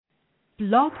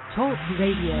Blog Talk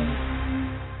Radio.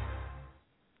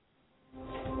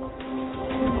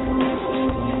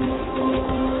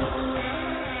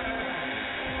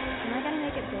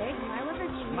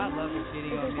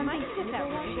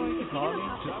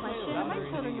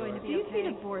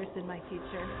 In my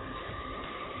future.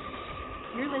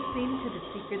 You're listening to The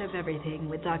Secret of Everything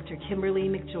with Dr. Kimberly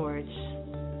McGeorge.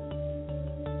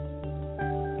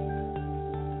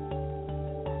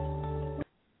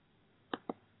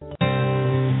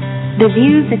 The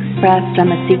views expressed on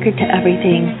The Secret to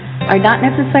Everything are not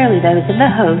necessarily those of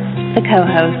the host, the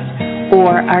co-host,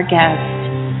 or our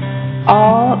guest.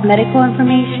 All medical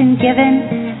information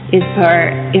given is for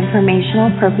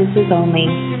informational purposes only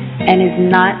and is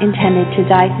not intended to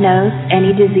diagnose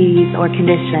any disease or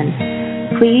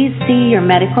condition. Please see your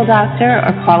medical doctor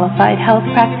or qualified health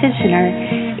practitioner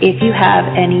if you have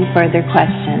any further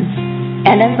questions.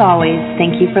 And as always,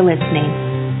 thank you for listening.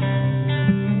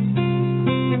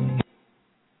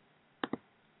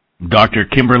 Dr.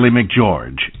 Kimberly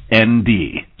McGeorge,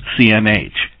 ND,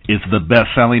 CNH, is the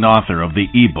best-selling author of the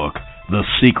ebook, The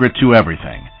Secret to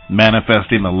Everything,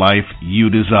 Manifesting the Life You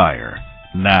Desire,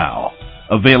 now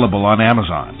available on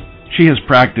Amazon. She has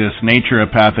practiced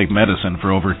naturopathic medicine for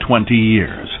over 20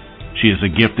 years. She is a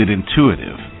gifted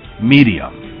intuitive,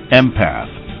 medium,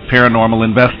 empath, paranormal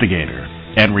investigator,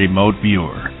 and remote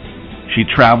viewer. She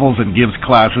travels and gives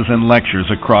classes and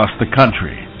lectures across the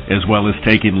country, as well as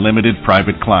taking limited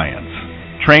private clients.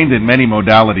 Trained in many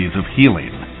modalities of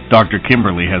healing, Dr.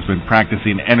 Kimberly has been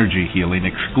practicing energy healing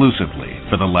exclusively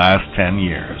for the last 10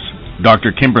 years.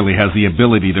 Dr. Kimberly has the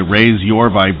ability to raise your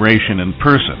vibration in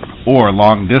person or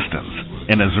long distance,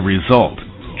 and as a result,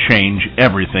 change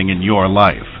everything in your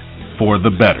life for the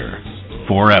better,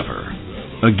 forever.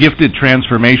 A gifted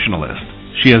transformationalist,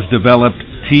 she has developed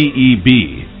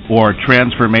TEB, or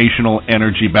Transformational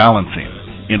Energy Balancing,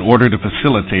 in order to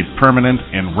facilitate permanent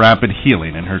and rapid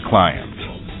healing in her clients.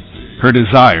 Her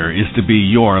desire is to be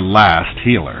your last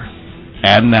healer.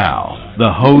 And now,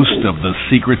 the host of The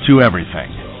Secret to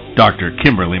Everything, Dr.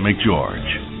 Kimberly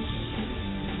McGeorge.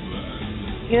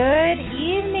 Good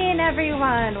evening,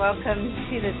 everyone. Welcome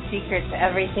to The Secret to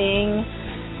Everything,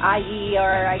 i.e.,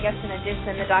 or I guess in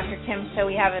addition to Dr. Kim Show,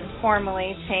 we haven't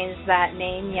formally changed that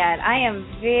name yet. I am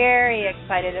very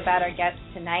excited about our guests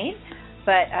tonight,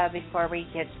 but before we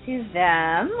get to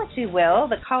them, which we will,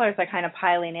 the callers are kind of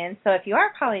piling in, so if you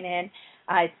are calling in,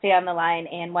 stay on the line,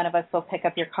 and one of us will pick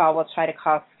up your call. We'll try to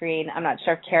call screen. I'm not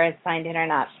sure if Kara's signed in or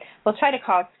not. We'll try to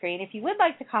call screen. If you would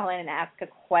like to call in and ask a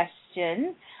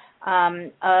question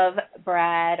of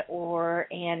Brad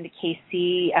and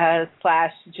Kasey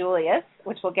 / Julius,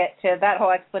 which we'll get to that whole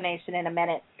explanation in a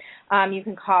minute, you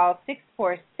can call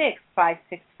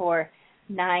 646-564-9712.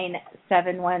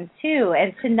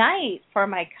 And tonight, for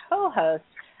my co-host,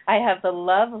 I have the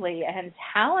lovely and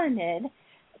talented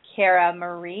Kara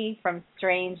Marie from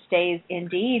Strange Days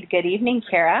Indeed. Good evening,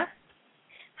 Kara.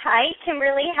 Hi,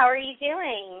 Kimberly. How are you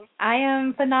doing? I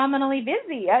am phenomenally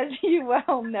busy, as you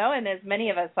well know, and as many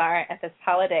of us are at this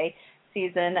holiday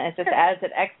season. It just adds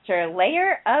an extra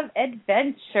layer of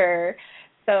adventure.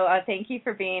 So thank you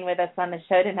for being with us on the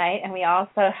show tonight. And we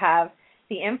also have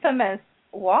the infamous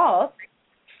Wallis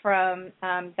from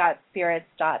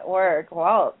gotspirits.org.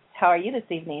 Wallis, how are you this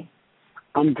evening?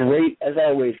 I'm great, as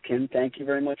always, Kim. Thank you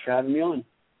very much for having me on.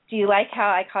 Do you like how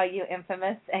I call you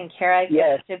infamous and Kara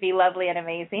yes. to be lovely and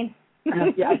amazing?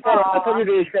 Yeah, I thought you were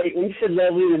going to say, when you said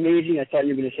lovely and amazing, I thought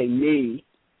you were going to say me,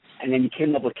 and then you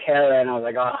came up with Kara, and I was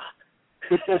like, ah.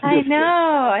 I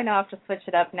know. I'll have to switch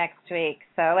it up next week.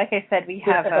 So, like I said, we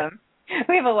have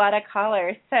a lot of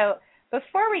callers. So,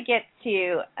 before we get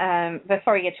to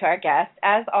our guest,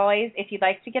 as always, if you'd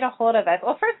like to get a hold of us,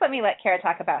 well, first let me let Kara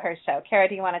talk about her show. Kara,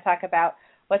 do you want to talk about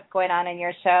what's going on in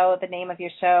your show, the name of your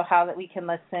show, how that we can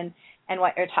listen, and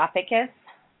what your topic is?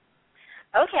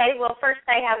 Okay. Well, first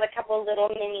I have a couple little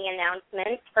mini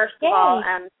announcements. First of all,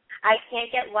 I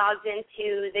can't get logged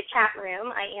into the chat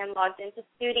room. I am logged into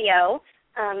Studio,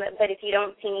 but if you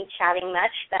don't see me chatting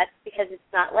much, that's because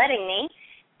it's not letting me.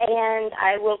 And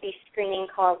I will be screening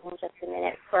calls in just a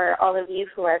minute for all of you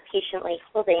who are patiently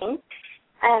holding.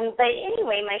 But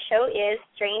anyway, my show is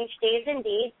Strange Days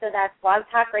Indeed, so that's Blog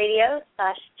Talk Radio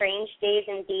 /Strange Days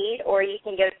Indeed, or you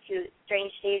can go to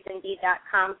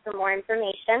strangedaysindeed.com for more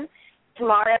information.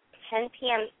 Tomorrow at 10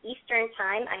 p.m. Eastern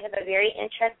Time, I have a very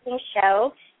interesting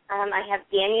show. I have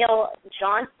Daniel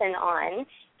Johnson on,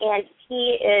 and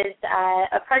he is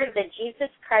a part of the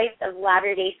Jesus Christ of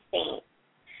Latter-day Saints.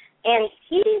 And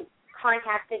he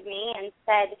contacted me and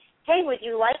said, hey, would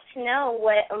you like to know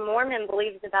what a Mormon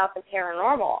believes about the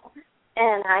paranormal?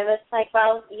 And I was like,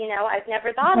 well, I've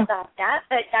never thought about that,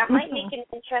 but that might make an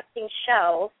interesting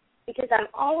show because I'm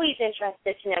always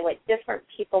interested to know what different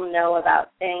people know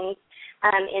about things.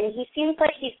 And he seems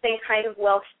like he's been kind of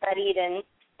well-studied in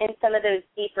some of those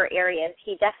deeper areas.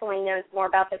 He definitely knows more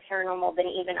about the paranormal than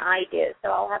even I do, so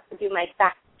I'll have to do my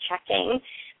fact-checking.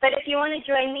 But if you want to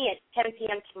join me, it's 10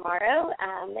 p.m. tomorrow,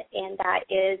 and that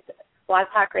is Blog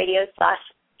Talk Radio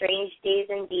 / Strange Days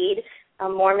Indeed, a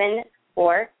Mormon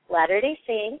or Latter-day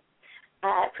Saint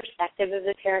perspective of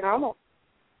the paranormal.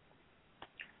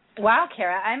 Wow,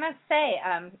 Kara, I must say,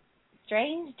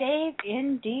 Strange Days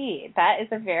Indeed. That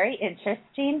is a very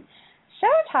interesting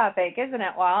show topic, isn't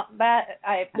it, Walt?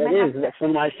 That's one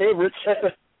of my favorites.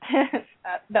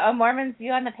 The Mormon's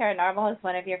view on the paranormal is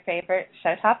one of your favorite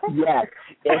show topics? Yes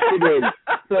it is.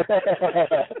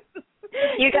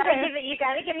 You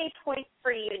gotta give me points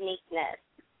for uniqueness.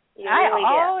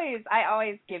 I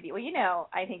always give you,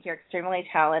 I think you're extremely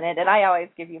talented, and I always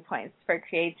give you points for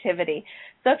creativity.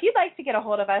 So if you'd like to get a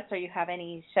hold of us or you have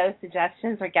any show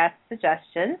suggestions or guest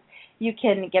suggestions, you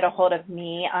can get a hold of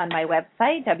me on my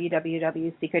website,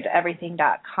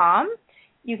 www.secrettoeverything.com.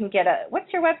 You can get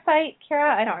what's your website,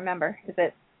 Kara? I don't remember. Is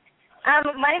it?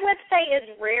 My website is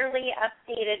rarely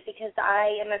updated because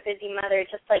I am a busy mother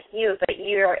just like you, but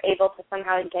you're able to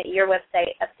somehow get your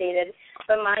website updated.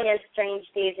 But mine is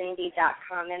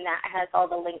strangedaysindeed.com, and that has all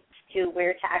the links to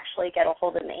where to actually get a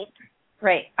hold of me.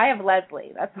 Great. I have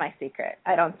Leslie. That's my secret.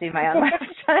 I don't do my own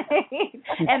website.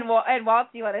 And Walt,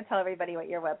 do you want to tell everybody what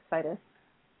your website is?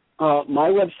 My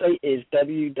website is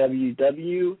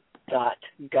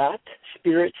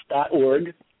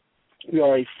www.gotspirits.org. We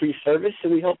are a free service,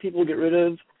 and we help people get rid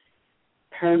of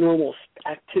paranormal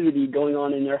activity going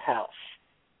on in their house,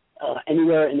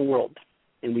 anywhere in the world.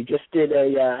 And we just did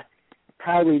a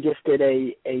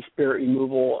spirit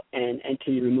removal and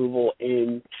entity removal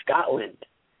in Scotland.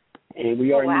 And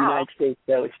we are in the United States,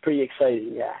 so it's pretty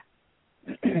exciting, yeah.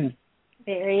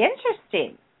 Very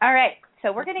interesting. All right,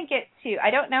 so we're going to get to, I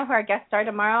don't know who our guests are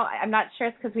tomorrow. I'm not sure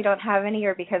it's because we don't have any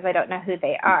or because I don't know who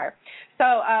they are.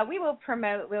 So we'll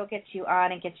get you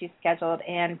on and get you scheduled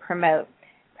and promote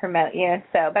you.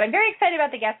 But I'm very excited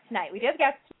about the guests tonight. We do have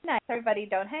guests tonight. Everybody,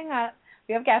 don't hang up.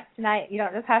 We have guests tonight. You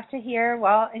don't just have to hear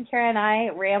Walt and Kara and I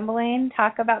rambling,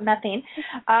 talk about nothing.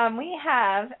 We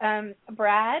have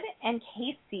Brad and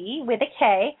Kasey with a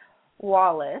K,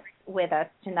 Wallis, with us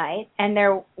tonight. And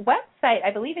their website,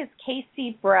 I believe, is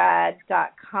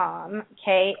KaseyBrad.com,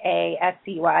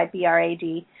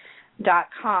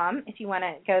 KaseyBrad.com, if you want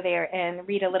to go there and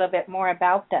read a little bit more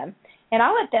about them. And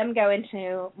I'll let them go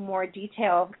into more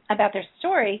detail about their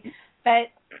story. But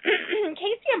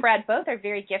Kasey and Brad both are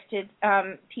very gifted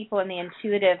people in the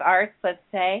intuitive arts, let's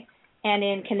say, and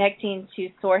in connecting to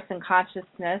source and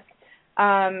consciousness.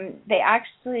 They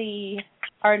actually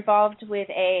are involved with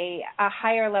a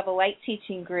higher level light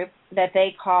teaching group that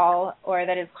they call, or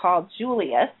that is called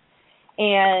Julius,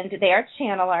 and they are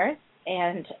channelers.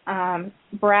 And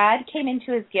Brad came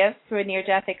into his gift through a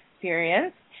near-death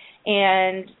experience,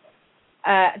 and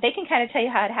they can kind of tell you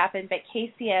how it happened, but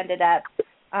Kasey ended up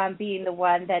being the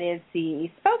one that is the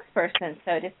spokesperson,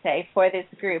 so to say, for this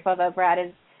group, although Brad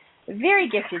is very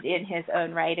gifted in his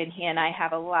own right, and he and I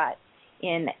have a lot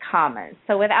in common.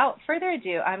 So without further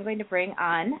ado, I'm going to bring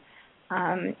on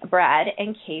Brad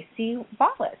and Kasey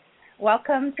Wallis.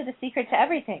 Welcome to The Secret to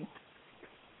Everything.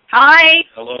 Hi.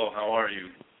 Hello, how are you?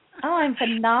 Oh, I'm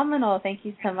phenomenal. Thank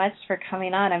you so much for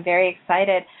coming on. I'm very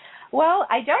excited. Well,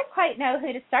 I don't quite know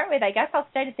who to start with. I guess I'll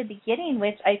start at the beginning,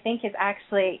 which I think is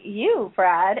actually you,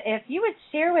 Brad. If you would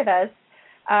share with us,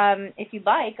 if you'd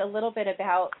like, a little bit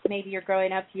about maybe your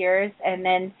growing up years and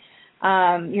then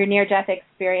your near-death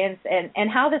experience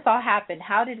and how this all happened.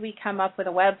 How did we come up with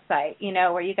a website,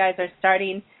 where you guys are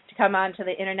starting to come onto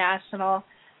the international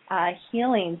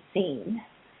healing scene,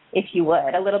 if you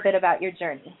would, a little bit about your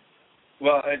journey.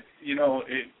 Well,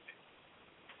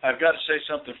 I've got to say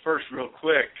something first real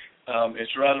quick.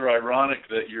 It's rather ironic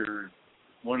that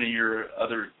one of your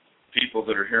other people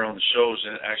that are here on the show is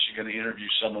actually going to interview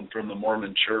someone from the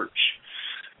Mormon Church,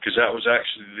 because that was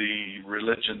actually the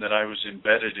religion that I was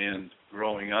embedded in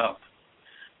growing up.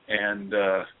 And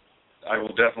I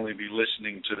will definitely be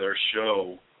listening to their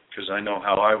show because I know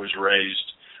how I was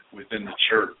raised within the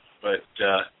church. But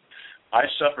I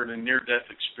suffered a near-death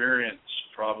experience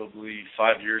probably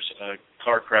a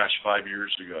car crash 5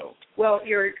 years ago. Well,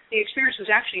 the experience was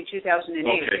actually in 2008.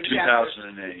 Okay,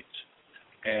 2008.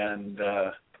 And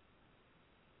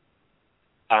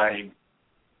I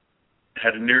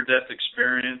had a near-death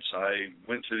experience. I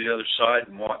went to the other side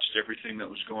and watched everything that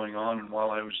was going on, and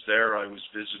while I was there, I was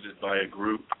visited by a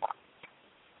group.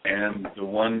 And the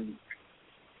one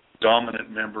dominant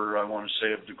member, I want to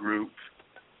say, of the group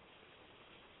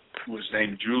was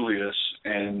named Julius,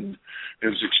 and it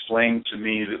was explained to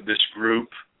me that this group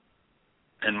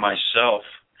and myself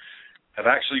have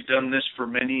actually done this for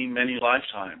many, many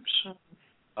lifetimes,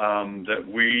 that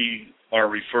we are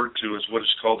referred to as what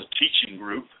is called a teaching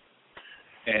group,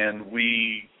 and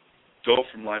we go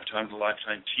from lifetime to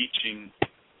lifetime teaching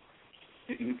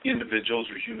individuals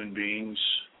or human beings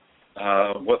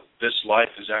what this life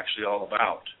is actually all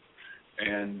about.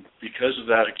 And because of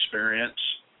that experience,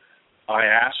 I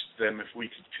asked them if we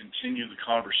could continue the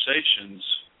conversations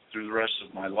through the rest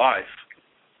of my life.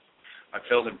 I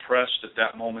felt impressed at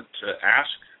that moment to ask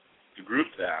the group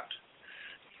that,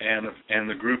 and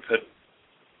the group had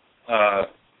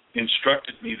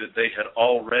instructed me that they had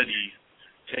already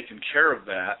taken care of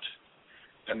that,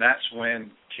 and that's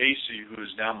when Kasey, who is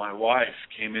now my wife,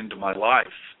 came into my life.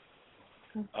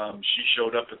 She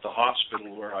showed up at the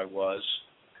hospital where I was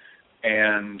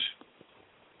and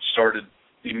started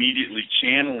immediately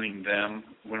channeling them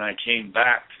when I came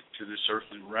back to this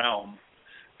earthly realm,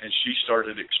 and she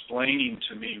started explaining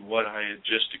to me what I had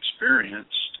just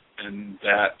experienced, and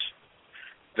that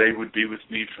they would be with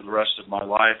me for the rest of my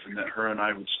life, and that her and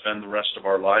I would spend the rest of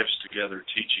our lives together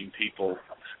teaching people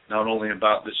not only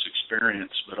about this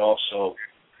experience, but also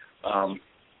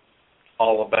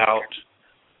all about,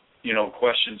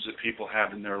 questions that people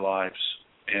have in their lives,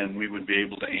 and we would be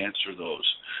able to answer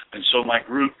those. And so my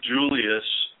group, Julius,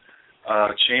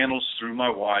 channels through my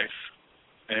wife,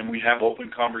 and we have open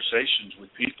conversations with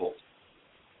people.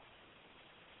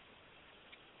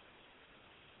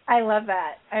 I love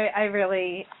that. I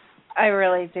really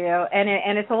do,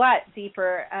 and it's a lot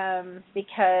deeper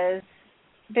because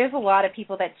there's a lot of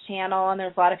people that channel, and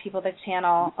there's a lot of people that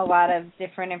channel a lot of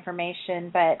different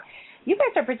information, but you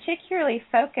guys are particularly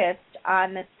focused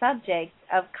on the subject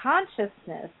of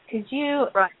consciousness. Could you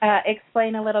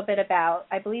explain a little bit about,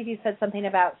 I believe you said something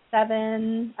about I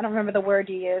don't remember the word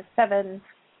you used, seven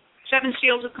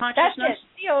seals of consciousness? That's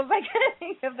it, seals. I couldn't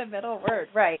think of the middle word.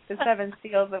 Right, the 7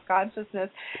 seals of consciousness.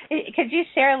 Could you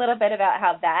share a little bit about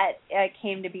how that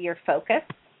came to be your focus?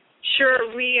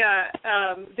 Sure. We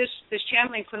this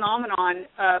channeling phenomenon,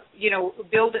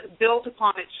 built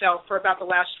upon itself for about the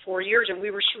last 4 years, and we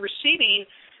were receiving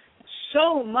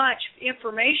so much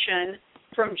information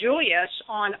from Julius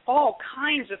on all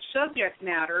kinds of subject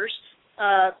matters.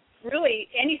 Really,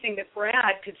 anything that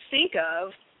Brad could think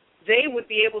of, they would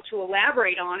be able to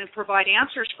elaborate on and provide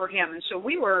answers for him. And so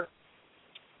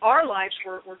our lives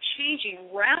were changing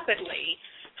rapidly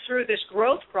through this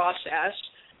growth process.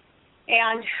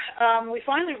 And we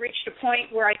finally reached a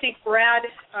point where I think Brad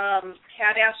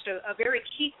had asked a very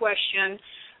key question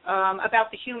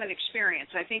about the human experience.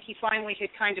 I think he finally had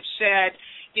kind of said,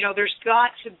 there's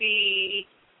got to be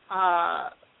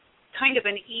kind of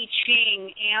an I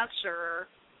Ching answer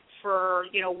for,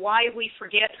 why we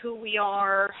forget who we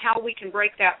are, how we can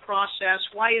break that process,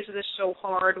 why is this so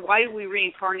hard, why do we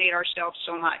reincarnate ourselves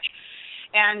so much?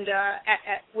 And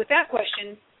with that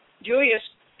question, Julius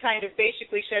kind of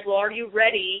basically said, well, are you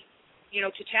ready,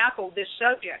 to tackle this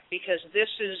subject? Because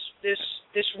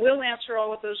this will answer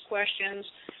all of those questions,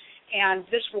 and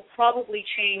this will probably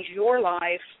change your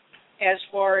life as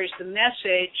far as the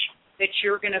message that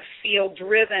you're going to feel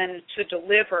driven to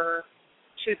deliver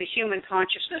to the human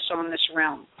consciousness on this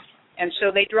realm. And so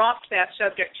they dropped that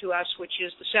subject to us, which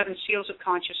is the 7 seals of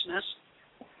consciousness,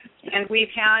 and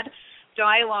we've had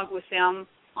dialogue with them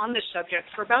on this subject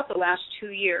for about the last 2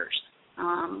 years.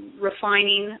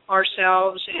 Refining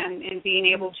ourselves and being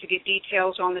able to get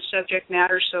details on the subject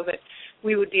matter so that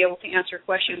we would be able to answer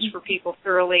questions for people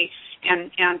thoroughly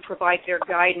and provide their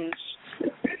guidance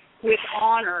with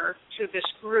honor to this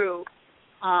group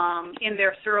in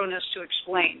their thoroughness to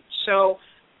explain. So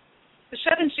the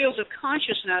 7 seals of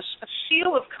consciousness, a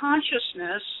seal of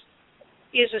consciousness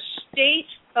is a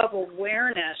state of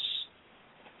awareness,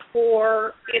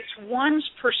 or it's one's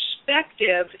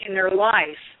perspective in their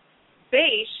life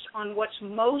based on what's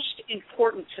most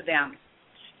important to them.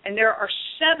 And there are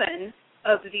 7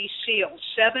 of these seals,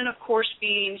 7, of course,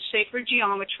 being sacred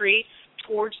geometry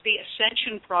towards the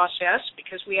ascension process,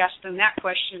 because we asked them that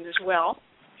question as well.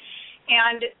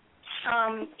 And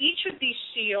each of these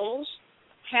seals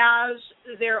has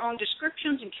their own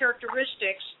descriptions and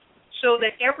characteristics so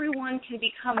that everyone can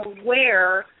become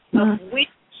aware of which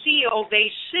seal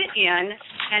they sit in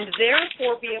and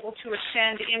therefore be able to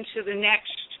ascend into the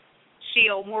next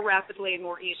seal more rapidly and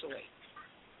more easily.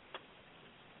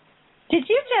 Did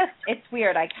you it's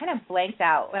weird, I kind of blanked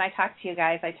out. When I talk to you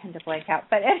guys, I tend to blank out.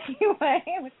 But anyway,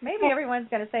 maybe everyone's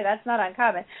going to say that's not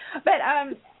uncommon. But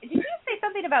did you say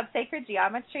something about sacred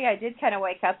geometry? I did kind of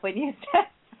wake up when you said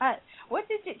that.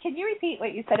 Can you repeat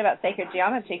what you said about sacred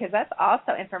geometry? Because that's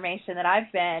also information that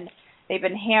they've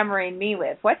been hammering me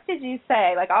with. What did you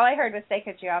say? Like, all I heard was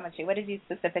sacred geometry. What did you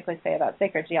specifically say about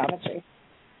sacred geometry?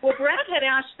 Well, Brad had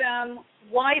asked them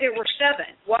why there were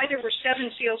seven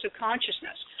seals of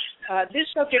consciousness. This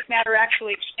subject matter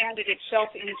actually expanded itself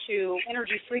into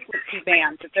energy frequency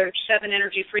bands. There are 7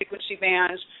 energy frequency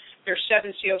bands. There are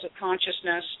 7 seals of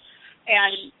consciousness.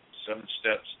 And 7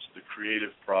 steps to the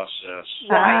creative process.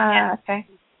 Right. Okay.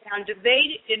 And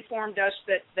they informed us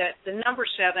that the number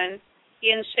 7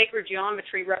 in sacred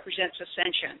geometry represents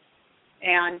ascension.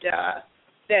 And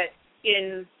that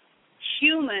in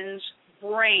humans'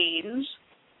 brains,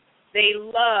 they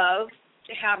love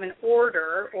to have an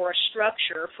order or a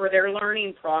structure for their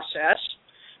learning process.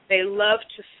 They love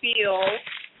to feel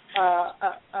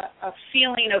a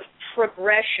feeling of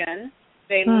progression.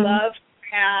 They love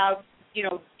to have,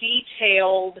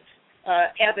 detailed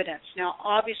evidence. Now,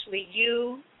 obviously,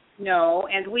 you know,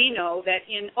 and we know that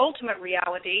in ultimate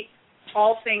reality,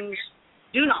 all things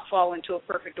do not fall into a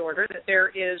perfect order, that there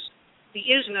is the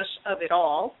isness of it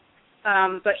all.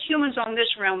 But humans on this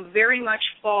realm very much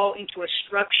fall into a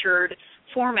structured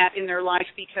format in their life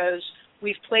because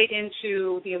we've played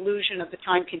into the illusion of the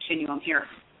time continuum here.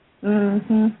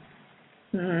 Mhm.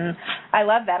 I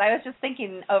love that. I was just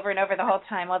thinking over and over the whole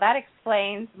time, well, that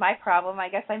explains my problem. I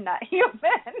guess I'm not human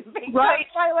because right.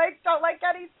 I don't like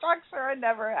any structure and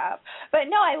never have. But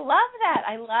no, I love that.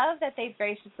 I love that they've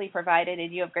graciously provided,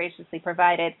 and you have graciously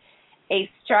provided, a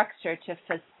structure to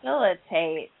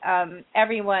facilitate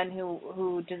everyone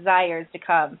who desires to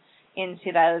come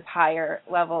into those higher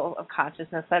levels of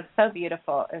consciousness. That's so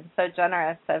beautiful and so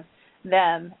generous of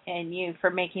them and you for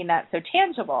making that so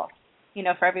tangible,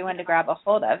 for everyone to grab a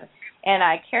hold of.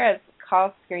 And Kara's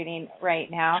call screening right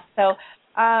now. So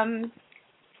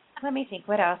let me think,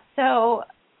 what else? So,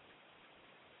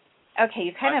 okay,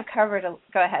 you kind of covered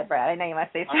go ahead, Brad. I know you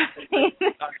must say something.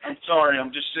 I'm sorry.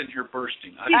 I'm just sitting here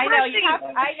bursting. I know.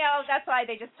 I know. That's why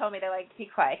they just told me to, be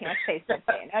quiet. He must say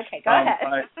something. Okay, go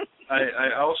ahead.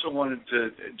 I also wanted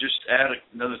to just add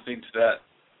another thing to that.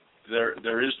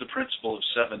 There is the principle of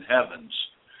 7 heavens.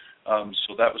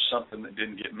 So that was something that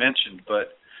didn't get mentioned.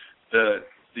 But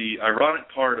the ironic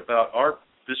part about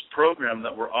this program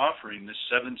that we're offering, the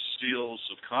 7 seals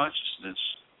of consciousness,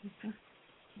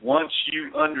 once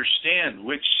you understand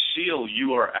which seal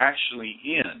you are actually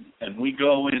in, and we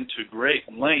go into great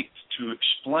length to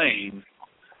explain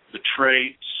the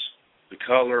traits, the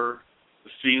color,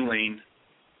 the feeling,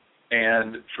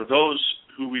 and for those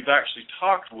who we've actually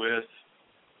talked with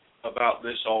about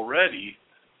this already,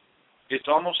 it's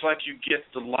almost like you get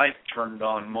the light turned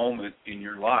on moment in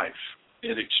your life.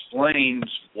 It explains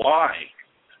why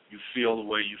you feel the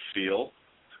way you feel,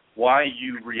 why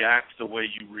you react the way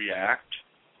you react,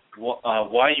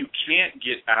 why you can't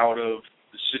get out of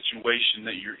the situation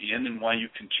that you're in, and why you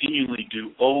continually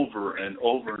do over and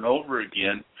over and over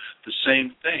again the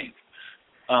same thing.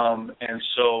 And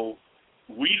so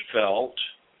we felt,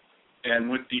 and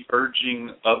with the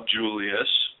urging of Julius,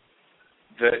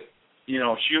 that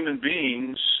human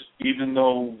beings, even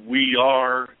though we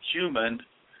are human,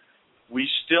 we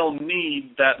still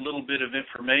need that little bit of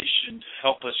information to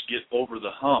help us get over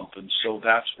the hump. And so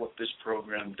that's what this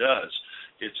program does.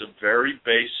 It's a very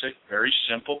basic, very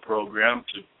simple program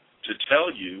to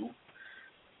tell you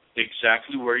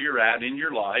exactly where you're at in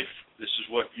your life. This is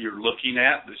what you're looking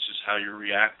at. This is how you're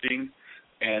reacting.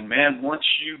 And, man, once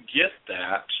you get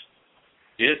that,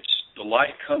 the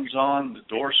light comes on, the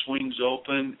door swings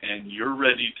open, and you're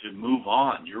ready to move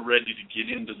on. You're ready to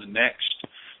get into the next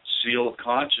seal of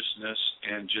consciousness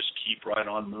and just keep right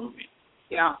on moving.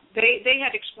 Yeah, they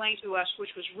had explained to us, which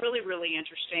was really, really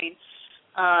interesting,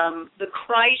 the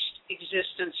Christ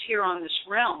existence here on this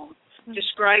realm,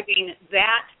 describing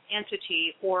that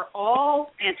entity or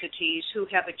all entities who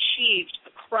have achieved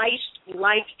a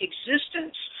Christ-like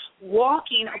existence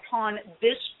walking upon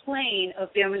this plane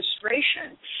of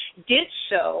demonstration, did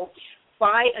so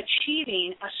by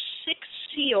achieving a 6th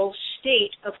seal state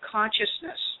of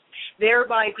consciousness,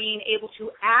 thereby being able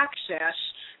to access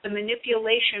the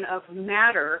manipulation of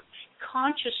matter,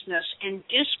 consciousness, and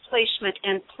displacement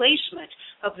and placement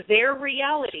of their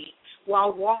reality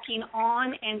while walking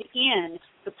on and in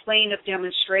the plane of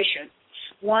demonstration.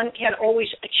 One can always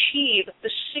achieve the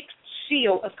 6th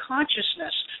seal of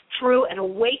consciousness through an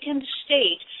awakened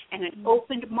state and an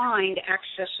opened mind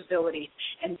accessibility.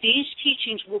 And these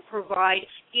teachings will provide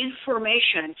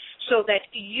information so that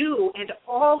you and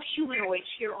all humanoids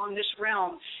here on this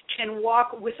realm can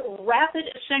walk with a rapid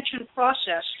ascension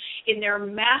process in their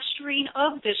mastering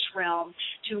of this realm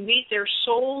to meet their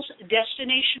soul's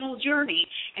destinational journey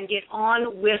and get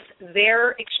on with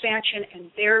their expansion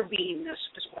and their beingness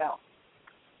as well.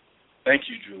 Thank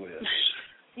you, Julius.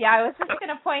 Yeah, I was just going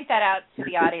to point that out to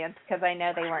the audience because I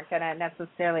know they weren't going to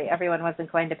necessarily, everyone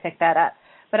wasn't going to pick that up.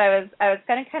 But I was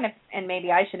going to kind of, and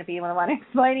maybe I shouldn't be the one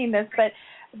explaining this, but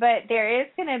there is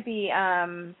going to be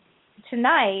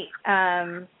tonight,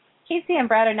 Kasey and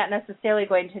Brad are not necessarily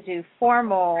going to do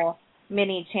formal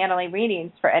mini channeling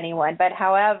readings for anyone, but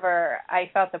however, I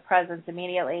felt the presence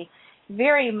immediately.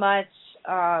 Very much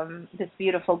this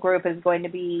beautiful group is going to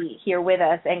be here with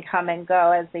us and come and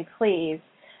go as they please.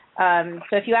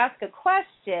 So if you ask a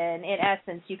question, in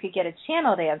essence, you could get a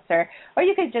channeled answer, or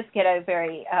you could just get a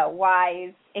very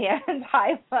wise and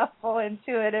high-level,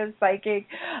 intuitive, psychic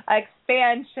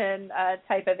expansion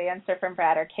type of answer from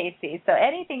Brad or Kasey. So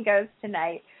anything goes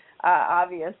tonight,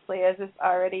 obviously, as it's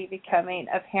already becoming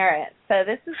apparent. So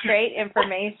this is great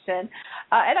information,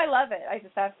 and I love it. I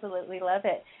just absolutely love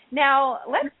it. Now,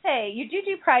 let's say you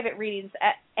do private readings,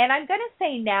 and I'm going to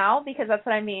say now because that's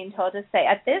what I'm being told to say.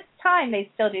 At this time, they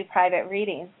still do private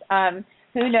readings.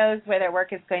 Who knows where their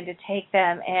work is going to take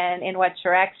them and in what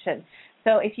direction.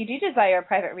 So if you do desire a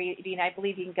private reading, I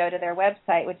believe you can go to their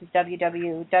website, which is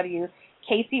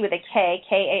www.Kasey with a K,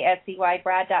 Kasey,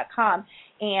 Brad.com,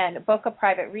 and book a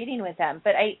private reading with them.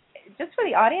 But just for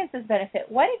the audience's benefit,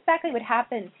 what exactly would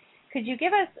happen? Could you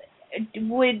give us,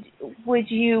 would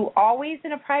you always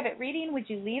in a private reading, would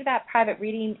you leave that private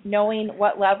reading knowing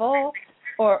what level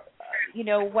or,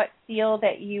 what field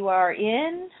that you are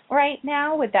in right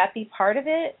now? Would that be part of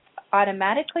it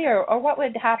automatically, or what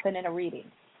would happen in a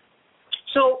reading?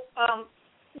 So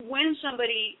when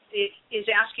somebody is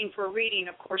asking for a reading,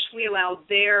 of course, we allow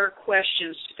their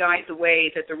questions to guide the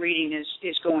way that the reading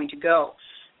is going to go.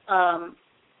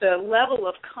 The level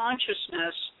of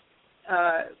consciousness,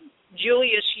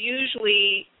 Julius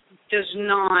usually does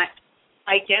not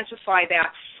identify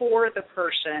that for the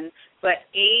person, but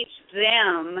aids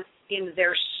them in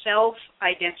their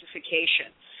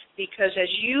self-identification. Because as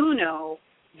you know,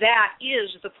 that is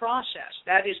the process.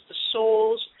 That is the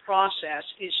soul's process,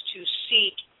 is to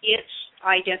seek its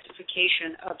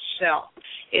identification of self.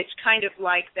 It's kind of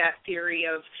like that theory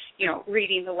of,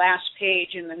 reading the last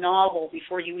page in the novel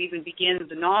before you even begin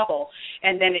the novel,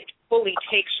 and then it fully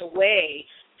takes away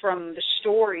from the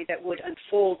story that would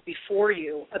unfold before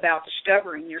you about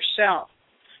discovering yourself.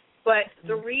 But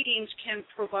the readings can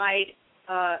provide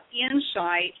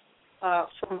insight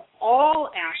from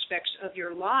all aspects of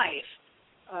your life.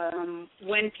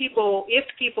 If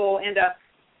people end up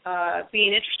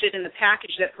being interested in the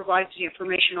package that provides the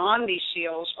information on these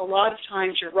seals, a lot of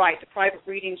times you're right. The private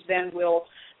readings then will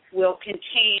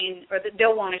contain, or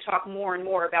they'll want to talk more and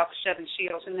more about the 7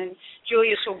 seals, and then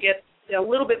Julius will get a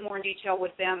little bit more in detail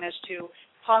with them as to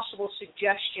possible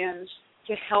suggestions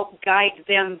to help guide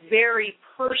them very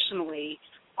personally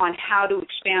on how to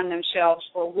expand themselves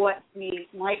or what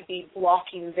might be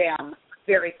blocking them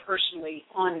very personally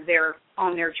on their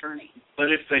journey.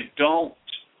 But if they don't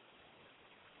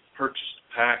purchase the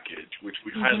package, which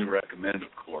we highly recommend,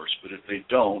 of course, but if they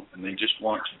don't and they just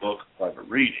want to book a private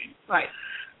reading, right,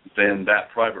 then that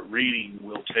private reading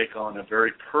will take on a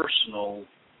very personal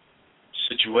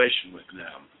situation with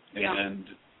them. Yeah. And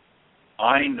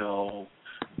I know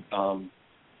I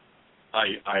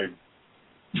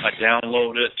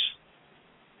download it,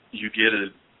 you get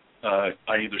it,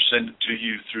 I either send it to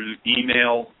you through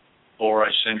email or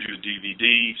I send you a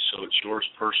DVD, so it's yours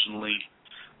personally.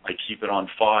 I keep it on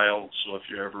file, so if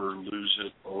you ever lose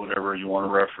it or whatever, you want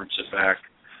to reference it back,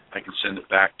 I can send it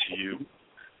back to you.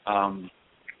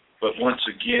 But once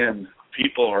again,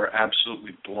 people are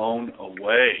absolutely blown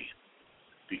away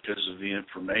because of the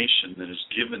information that is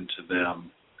given to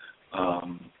them.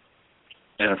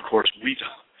 And, of course, we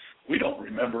don't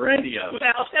remember any of it.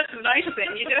 Well, that's a nice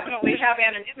thing. You definitely have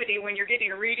anonymity when you're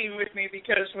getting a reading with me,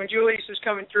 because when Julius is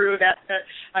coming through, that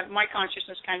my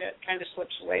consciousness kind of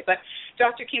slips away. But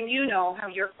Dr. Kim, you know how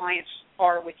your clients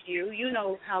are with you. You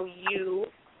know how you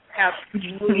have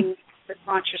moved the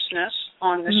consciousness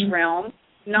on this realm,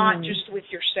 not just with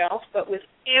yourself, but with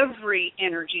every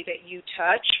energy that you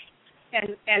touch.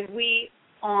 And we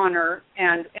honor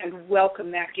and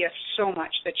welcome that gift so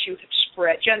much that you have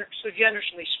so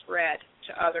generously spread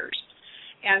to others.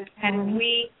 And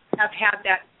we have had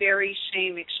that very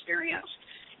same experience.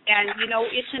 And,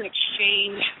 it's an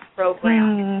exchange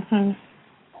program.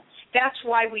 that's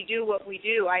why we do what we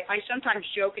do. I sometimes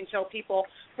joke and tell people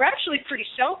we're actually pretty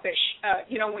selfish,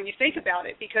 when you think about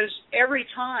it, because every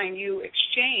time you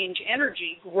exchange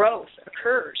energy, growth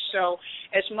occurs. So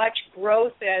as much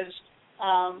growth as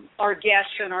our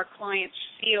guests and our clients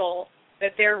feel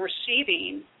that they're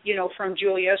receiving, from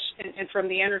Julius and from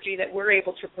the energy that we're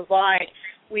able to provide,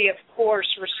 we, of course,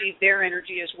 receive their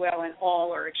energy as well, and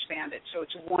all are expanded. So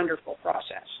it's a wonderful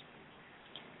process.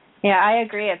 Yeah, I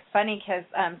agree. It's funny because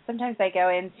sometimes I go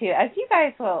into, as you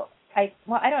guys will, I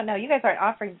don't know, you guys aren't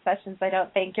offering sessions, I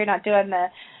don't think. You're not doing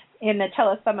in the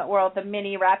Telesummit world, the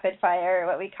mini rapid fire,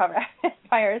 what we call rapid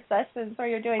fire sessions, where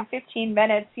you're doing 15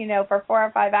 minutes, for 4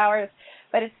 or 5 hours.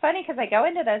 But it's funny because I go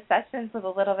into those sessions with a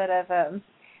little bit of,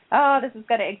 this is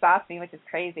going to exhaust me, which is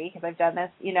crazy because I've done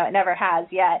this, it never has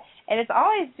yet. And it's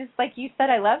always just like you said,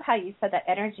 I love how you said that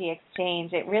energy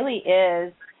exchange. It really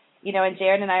is. And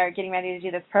Jared and I are getting ready to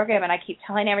do this program, and I keep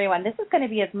telling everyone this is going to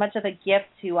be as much of a gift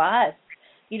to us,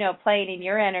 playing in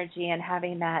your energy and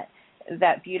having that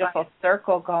beautiful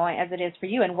circle going as it is for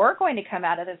you. And we're going to come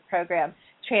out of this program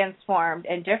transformed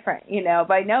and different.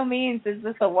 By no means is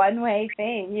this a one-way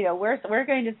thing. We're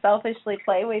going to selfishly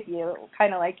play with you,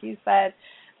 kind of like you said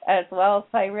as well.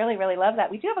 So I really, really love that.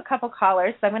 We do have a couple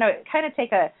callers, so I'm going to kind of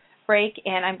take a break,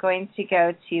 and I'm going to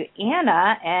go to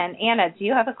Anna. And Anna, do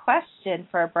you have a question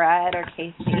for Brad or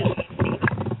Kasey?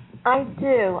 I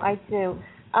do.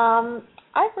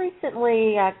 I've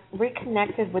recently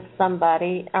reconnected with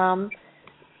somebody,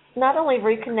 not only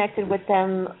reconnected with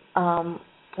them on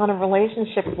a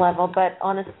relationship level, but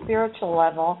on a spiritual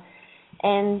level.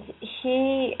 And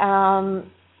he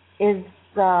is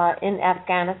in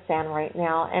Afghanistan right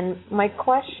now. And my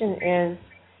question is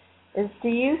do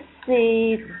you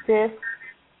see this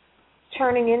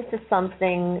turning into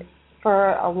something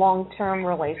for a long-term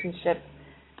relationship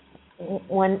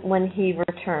when he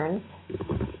returns?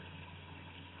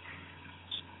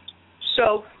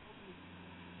 So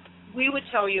we would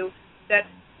tell you that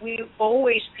we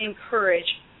always encourage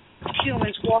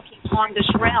humans walking on this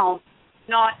realm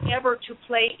not ever to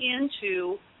play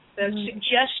into the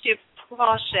suggestive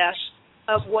process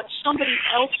of what somebody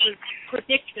else's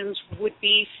predictions would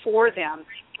be for them,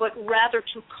 but rather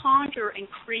to conjure and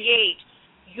create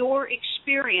your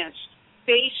experience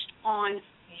based on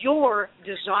your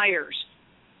desires.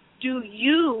 Do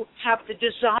you have the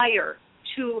desire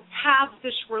to have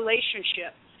this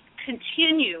relationship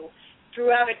continue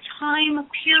throughout a time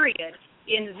period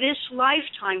in this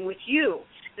lifetime with you?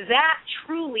 That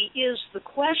truly is the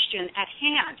question at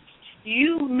hand.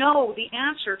 You know the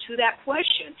answer to that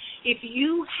question. If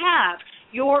you have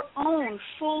your own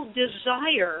full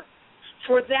desire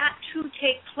for that to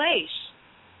take place,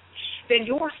 then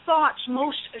your thoughts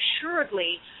most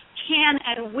assuredly can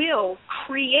and will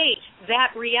create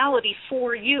that reality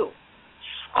for you.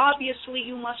 Obviously,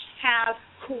 you must have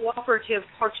cooperative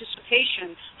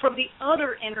participation from the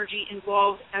other energy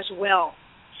involved as well.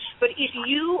 But if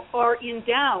you are in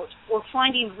doubt or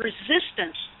finding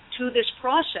resistance to this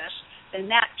process, then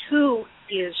that too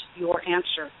is your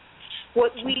answer.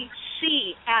 What we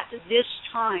see at this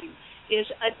time is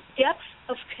a depth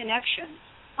of connection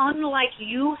unlike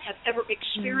you have ever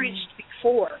experienced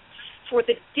before. For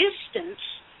the distance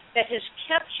that has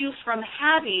kept you from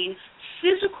having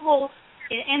physical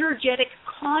and energetic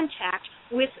contact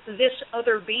with this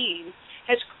other being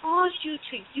has caused you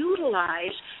to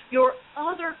utilize your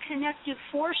other connective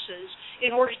forces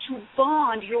in order to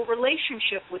bond your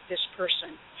relationship with this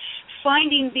person,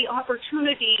 finding the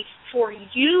opportunity for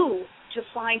you to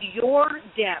find your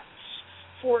depths,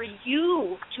 for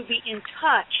you to be in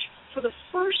touch for the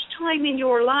first time in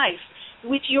your life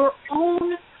with your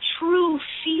own true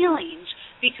feelings,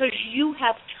 because you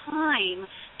have time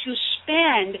to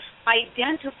spend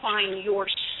identifying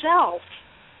yourself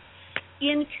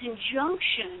in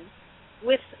conjunction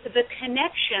with the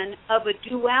connection of a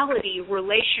duality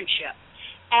relationship,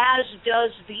 as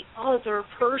does the other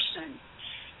person.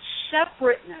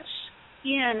 Separateness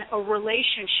in a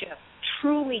relationship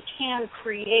truly can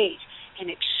create an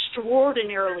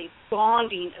extraordinarily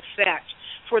bonding effect,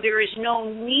 for there is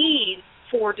no need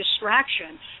for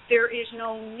distraction. There is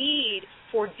no need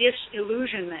for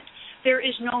disillusionment. There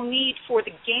is no need for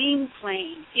the game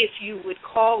playing, if you would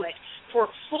call it. For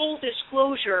full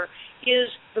disclosure is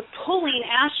the pulling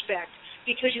aspect,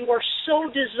 because you are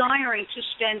so desiring to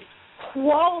spend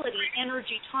quality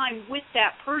energy time with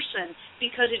that person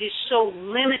because it is so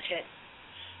limited.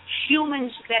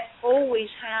 Humans that always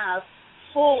have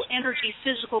full energy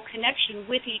physical connection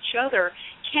with each other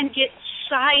can get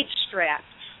sidetracked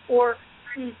or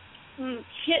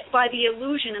hit by the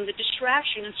illusion and the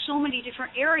distraction in so many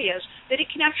different areas that it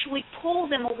can actually pull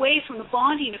them away from the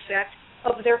bonding effect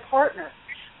of their partner.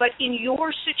 But in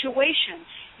your situation,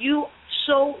 you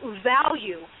so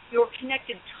value your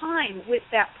connected time with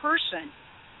that person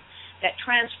that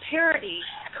transparency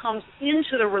comes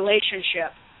into the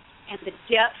relationship and the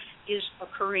depth is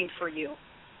occurring for you.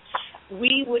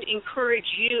 We would encourage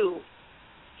you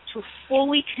to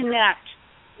fully connect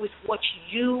with what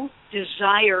you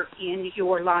desire in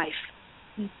your life.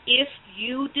 If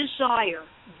you desire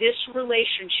this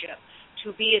relationship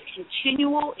to be a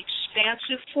continual,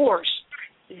 expansive force,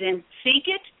 then think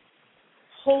it,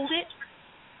 hold it,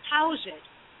 house it,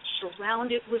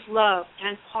 surround it with love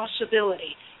and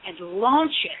possibility, and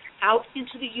launch it out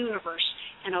into the universe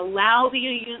and allow the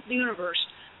universe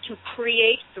to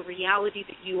create the reality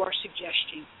that you are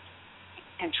suggesting,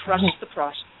 and trust the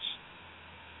process.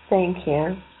 Thank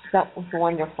you. That was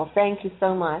wonderful. Thank you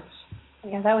so much.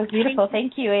 Yeah, that was beautiful.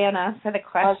 Thank you, Anna, for the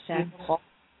question.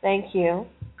 Thank you.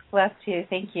 Bless you.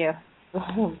 Thank you.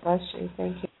 Bless you.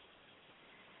 Thank you.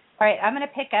 All right, I'm going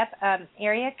to pick up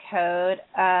area code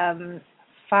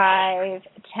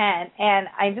 510, and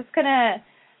I'm just going to,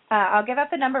 I'll give out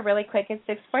the number really quick. It's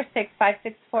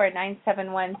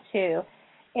 646-564-9712.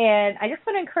 And I just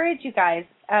want to encourage you guys.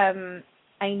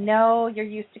 I know you're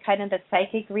used to kind of the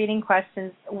psychic reading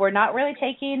questions. We're not really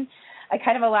taking, I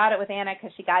kind of allowed it with Anna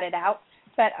because she got it out,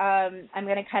 but I'm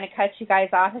going to kind of cut you guys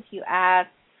off if you ask,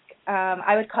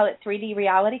 I would call it 3D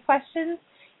reality questions.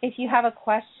 If you have a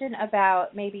question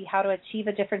about maybe how to achieve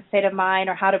a different state of mind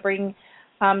or how to bring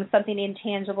something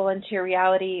intangible into your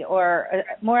reality, or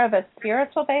more of a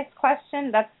spiritual-based question,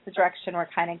 that's the direction we're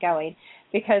kind of going,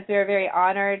 because we're very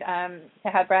honored to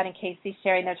have Brad and Kasey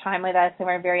sharing their time with us, and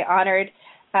we're very honored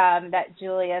that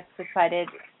Julius decided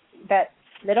that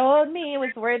little old me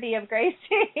was worthy of gracing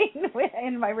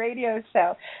in my radio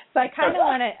show. So I kind of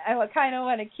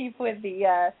want to keep with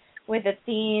the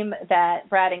theme that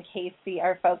Brad and Kasey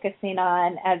are focusing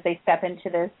on as they step into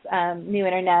this new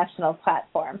international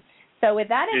platform. So with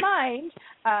that in mind,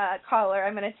 caller,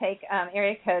 I'm going to take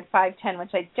area code 510,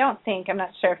 which I don't think, I'm not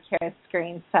sure if Kara's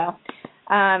screen, so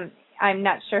I'm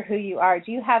not sure who you are.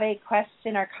 Do you have a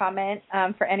question or comment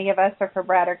for any of us or for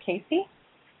Brad or Kasey?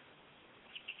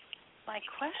 My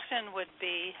question would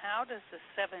be, how does the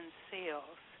seven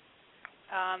seals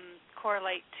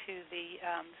correlate to the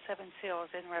seven seals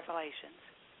in Revelations?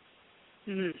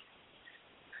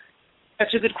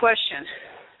 That's a good question.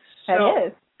 That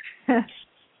is.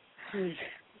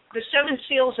 The seven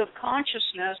seals of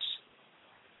consciousness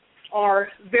are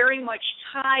very much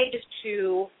tied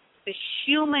to the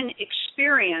human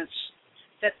experience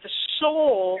that the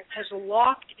soul has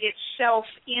locked itself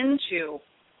into.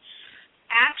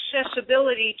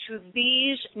 Accessibility to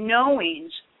these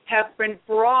knowings have been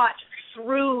brought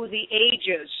through the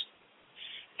ages.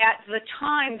 At the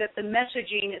time that the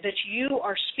messaging that you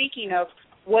are speaking of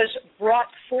was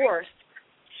brought forth,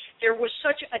 there was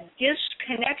such a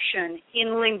disconnection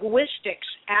in linguistics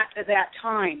at that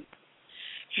time.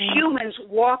 Humans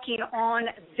walking on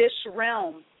this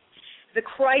realm, the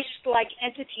Christ-like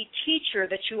entity teacher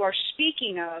that you are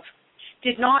speaking of,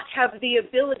 did not have the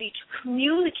ability to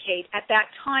communicate at that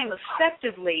time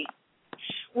effectively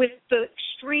with the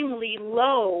extremely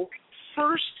low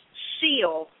first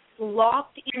seal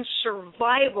locked in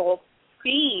survival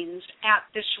beings at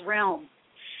this realm,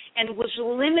 and was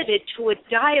limited to a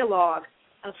dialogue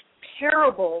of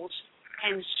parables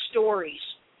and stories.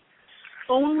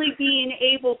 Only being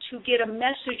able to get a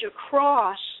message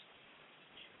across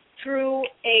through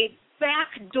a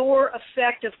backdoor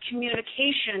effect of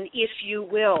communication, if you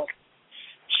will,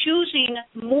 choosing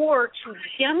more to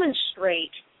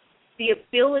demonstrate the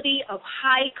ability of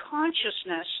high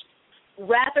consciousness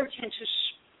rather than to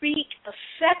speak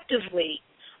effectively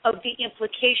of the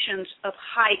implications of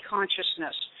high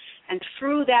consciousness. And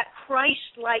through that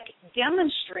Christ-like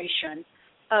demonstration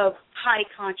of high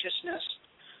consciousness,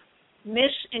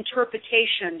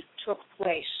 misinterpretation took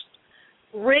place,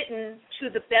 written to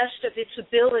the best of its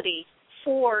ability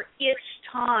for its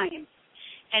time,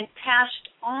 and passed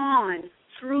on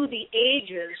through the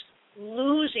ages,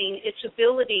 losing its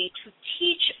ability to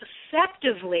teach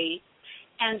effectively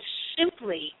and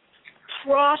simply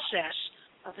process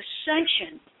of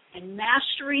ascension and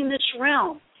mastering this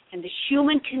realm and the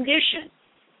human condition,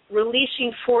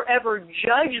 releasing forever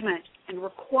judgment and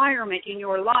requirement in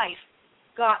your life,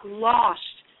 got lost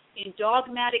in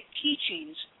dogmatic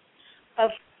teachings of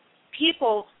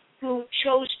people who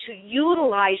chose to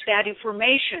utilize that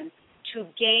information to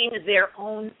gain their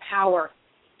own power.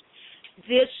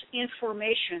 This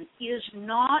information is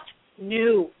not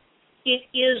new. It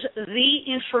is the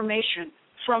information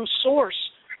from source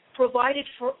provided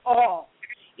for all.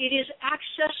 It is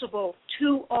accessible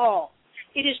to all.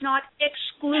 It is not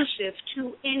exclusive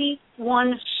to any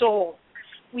one soul.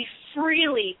 We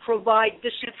freely provide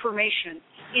this information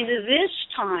in this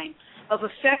time of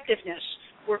effectiveness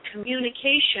where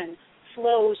communication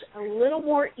flows a little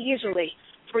more easily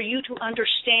for you to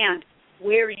understand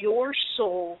where your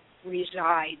soul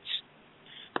resides.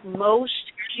 Most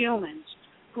humans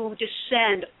who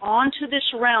descend onto this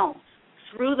realm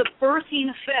through the birthing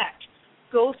effect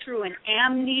go through an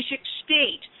amnesic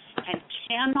state and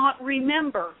cannot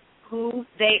remember who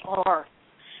they are.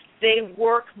 They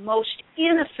work most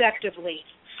ineffectively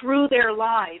through their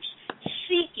lives,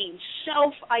 seeking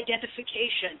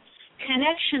self-identification,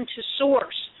 connection to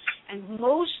source, and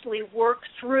mostly work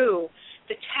through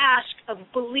the task of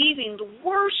believing the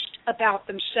worst about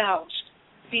themselves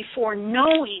before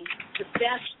knowing the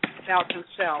best about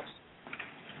themselves.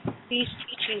 These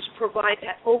teachings provide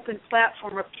that open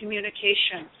platform of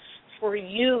communication for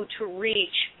you to reach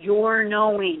your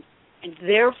knowing and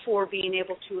therefore being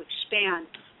able to expand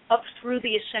up through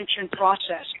the ascension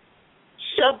process.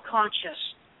 Subconscious,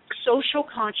 social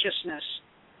consciousness,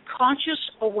 conscious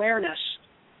awareness,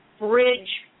 bridge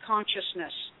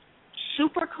consciousness,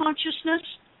 super consciousness,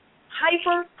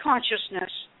 hyper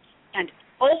consciousness, and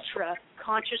ultra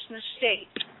consciousness state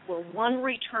where one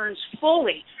returns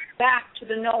fully back to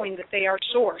the knowing that they are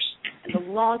source and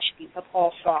the launching of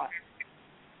all thought.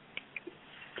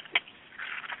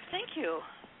 Thank you.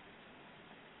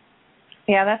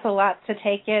 Yeah, that's a lot to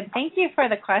take in. Thank you for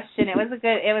the question. It was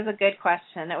a good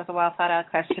question. It was a well thought out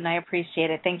question. I appreciate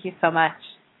it. Thank you so much.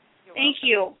 Thank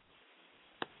you.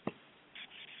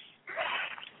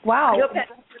 Wow. I hope that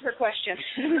answered her question.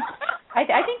 I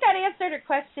think that answered her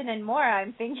question and more,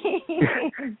 I'm thinking.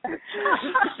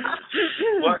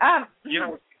 Well,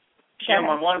 Kim,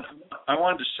 I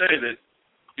wanted to say that,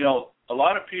 a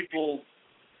lot of people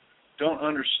don't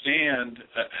understand,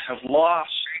 have lost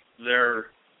their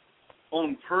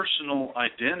own personal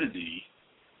identity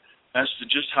as to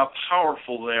just how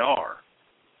powerful they are.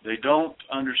 They don't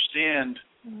understand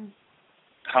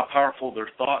how powerful their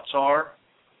thoughts are,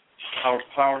 how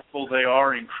powerful they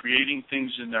are in creating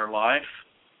things in their life.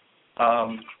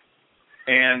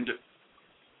 And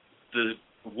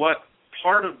what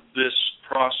part of this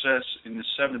process in the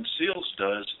Seven Seals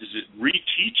does is it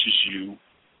reteaches you,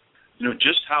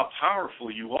 just how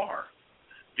powerful you are.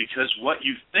 Because what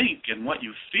you think and what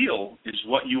you feel is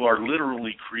what you are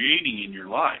literally creating in your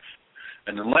life.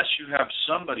 And unless you have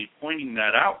somebody pointing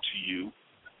that out to you,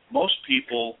 most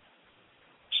people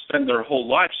spend their whole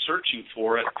life searching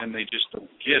for it and they just don't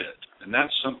get it. And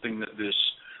that's something that this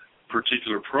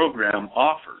particular program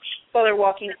offers. Well, they're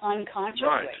walking unconsciously.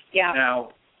 Right. Yeah.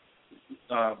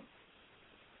 Now,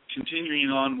 continuing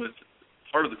on with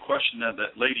part of the question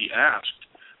that lady asked,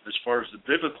 as far as the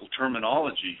biblical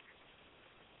terminology,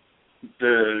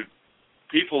 the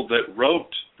people that wrote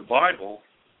the Bible,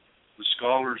 the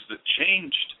scholars that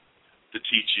changed the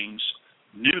teachings,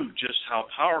 knew just how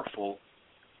powerful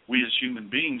we as human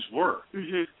beings were.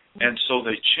 Mm-hmm. And so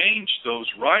they changed those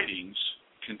writings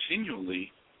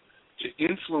continually to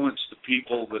influence the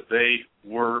people that they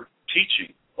were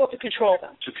teaching. Well, to control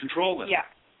them. To control them.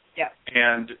 Yeah.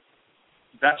 And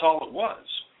that's all it was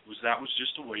that was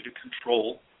just a way to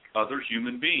control other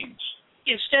human beings.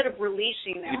 Instead of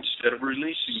releasing them. Instead of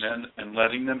releasing them and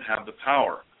letting them have the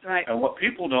power. Right. And what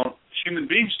human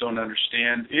beings don't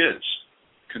understand is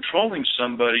controlling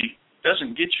somebody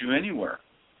doesn't get you anywhere.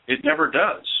 It never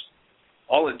does.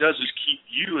 All it does is keep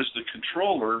you as the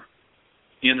controller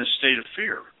in a state of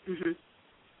fear. Mm-hmm.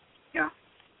 Yeah.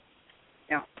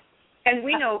 And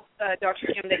we know, Dr.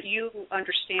 Kim, that you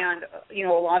understand, a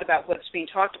lot about what's being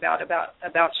talked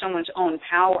about someone's own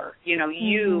power.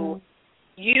 You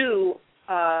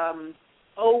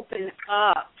open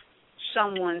up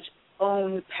someone's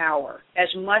own power as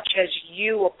much as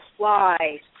you apply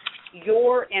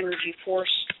your energy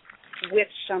force with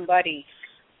somebody.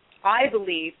 I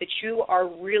believe that you are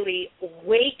really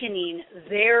awakening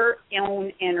their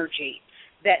own energy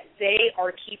that they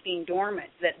are keeping dormant,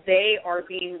 that they are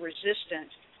being resistant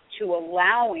to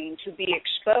allowing to be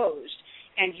exposed.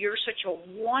 And you're such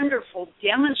a wonderful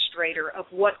demonstrator of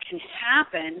what can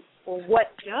happen or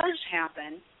what does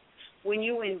happen when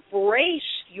you embrace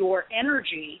your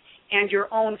energy and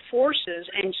your own forces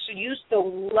and use so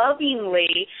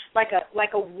lovingly like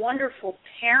a wonderful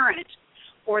parent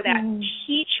or that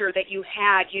teacher that you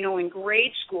had, in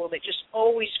grade school that just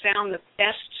always found the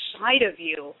best side of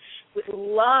you with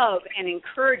love and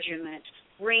encouragement,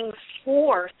 bring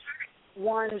forth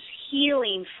one's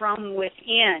healing from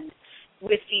within.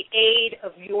 with the aid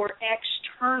of your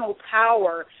external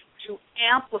power to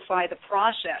amplify the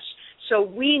process. So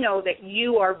we know that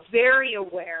you are very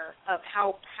aware of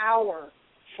how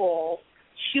powerful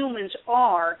humans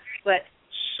are, but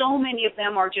so many of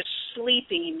them are just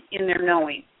sleeping in their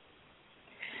knowing.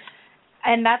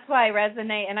 And that's why I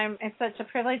resonate, and it's such a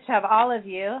privilege to have all of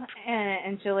you,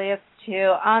 and Julius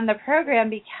too, on the program,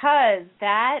 because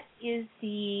that is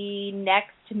the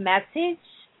next message,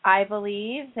 I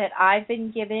believe, that I've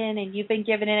been given and you've been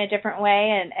given in a different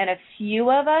way, and a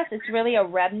few of us, it's really a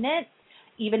remnant,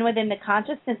 even within the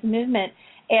consciousness movement.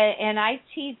 And I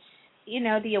teach,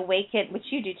 the awakened, which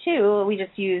you do too, we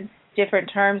just use different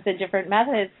terms and different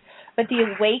methods, but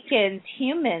the awakened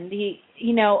human,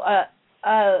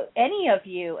 any of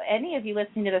you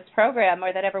listening to this program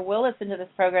or that ever will listen to this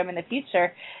program in the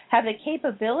future have the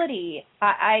capability,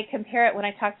 I compare it when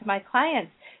I talk to my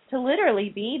clients, to literally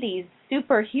be these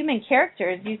superhuman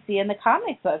characters you see in the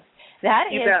comic books. That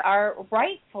is our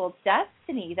rightful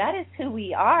destiny. That is who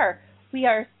we are. We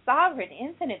are sovereign,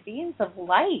 infinite beings of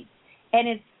light. And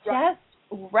it's just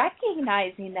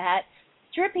recognizing that,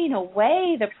 stripping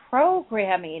away the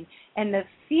programming and the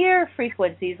fear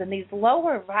frequencies and these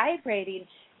lower vibrating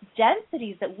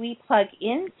densities that we plug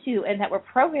into and that we're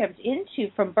programmed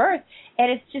into from birth.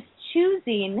 And it's just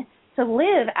choosing to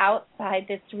live outside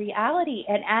this reality.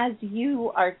 And as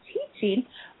you are teaching,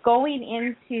 going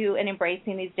into and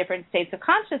embracing these different states of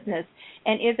consciousness.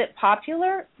 And is it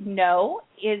popular? No.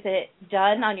 Is it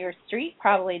done on your street?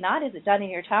 Probably not. Is it done in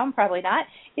your town? Probably not.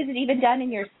 Is it even done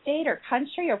in your state or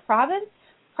country or province?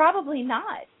 Probably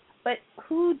not. But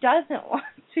who doesn't want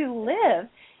to live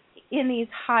in these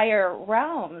higher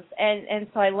realms? And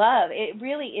so I love, it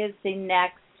really is the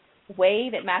next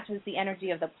wave. It matches the energy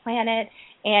of the planet.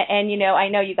 And I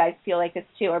know you guys feel like this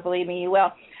too, or believe me, you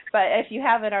will. But if you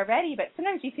haven't already, but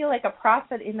sometimes you feel like a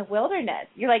prophet in the wilderness.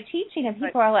 You're like teaching and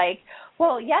people are like,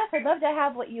 well, yes, I'd love to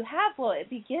have what you have. Well, it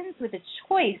begins with a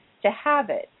choice to have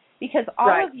it. Because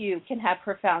all of you can have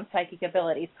profound psychic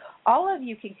abilities. All of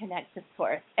you can connect to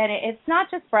source. And it's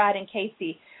not just Brad and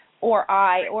Kasey or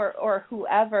I or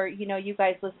whoever, you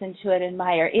guys listen to it and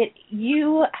admire.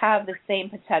 You have the same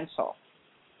potential.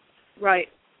 Right.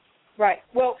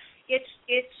 Well, it's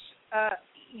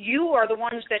you are the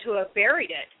ones who have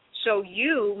buried it. So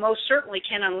you most certainly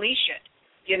can unleash it.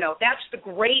 That's the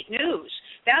great news.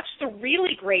 That's the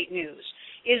really great news,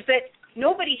 is that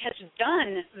nobody has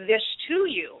done this to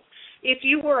you. If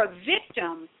you were a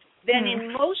victim, then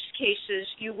in most cases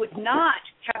you would not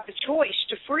have the choice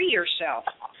to free yourself.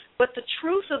 But the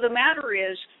truth of the matter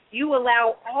is you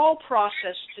allow all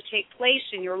process to take place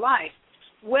in your life.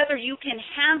 Whether you can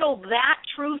handle that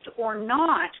truth or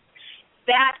not,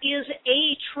 that is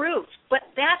a truth. But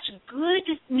that's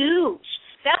good news.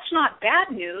 That's not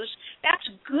bad news. That's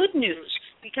good news,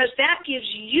 because that gives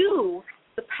you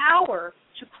the power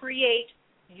to create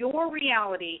your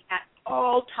reality at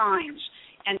all times.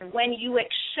 And when you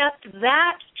accept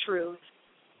that truth,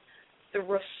 the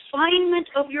refinement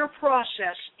of your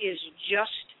process is just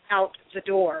out the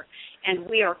door. And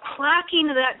we are cracking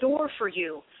that door for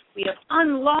you. We have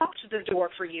unlocked the door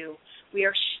for you. We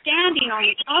are standing on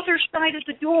the other side of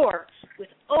the door with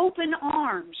open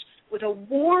arms, with a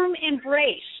warm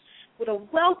embrace, with a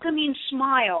welcoming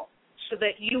smile, so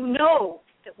that you know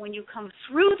that when you come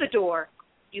through the door,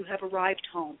 you have arrived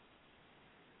home.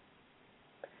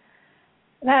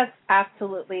 That's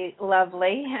absolutely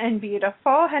lovely and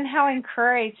beautiful, and how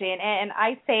encouraging. And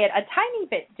I say it a tiny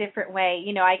bit different way.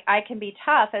 I can be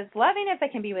tough, as loving as I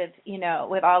can be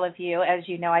with all of you. As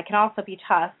you know, I can also be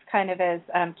tough, kind of as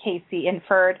Kasey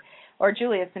inferred, or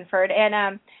Julius inferred.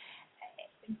 And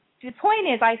the point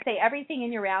is, I say everything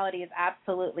in your reality is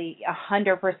absolutely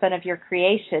 100% of your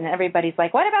creation. Everybody's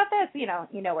like, what about this? You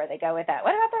know where they go with that.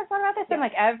 What about this? What about this? I'm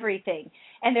like, everything.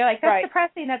 And they're like, that's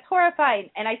depressing. That's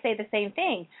horrifying. And I say the same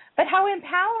thing. But how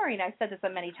empowering. I've said this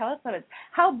on many telesummits.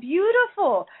 How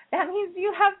beautiful. That means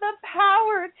you have the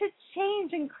power to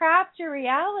change and craft your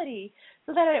reality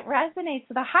so that it resonates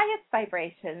with the highest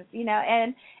vibrations,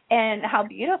 and how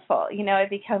beautiful, it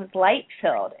becomes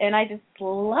light-filled. And I just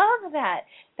love that.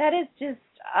 That is just,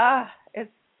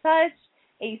 it's such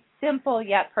a simple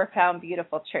yet profound,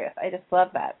 beautiful truth. I just love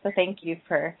that. So thank you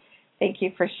for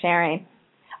sharing.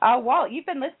 Walt, you've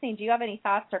been listening. Do you have any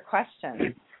thoughts or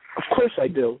questions? Of course I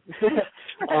do.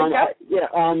 Brad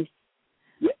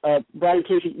and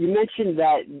Kasey, you mentioned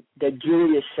that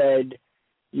Julia said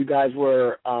you guys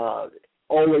were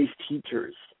always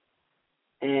teachers.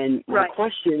 And my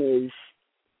question is,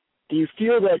 do you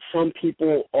feel that some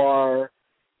people are,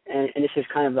 and this is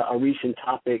kind of a recent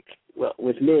topic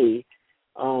with me,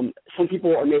 some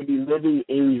people are maybe living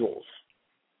angels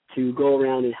to go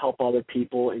around and help other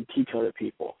people and teach other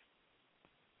people?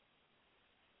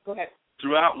 Go ahead.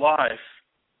 Throughout life,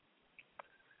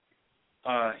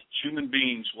 human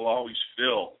beings will always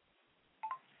feel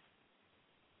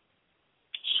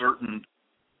certain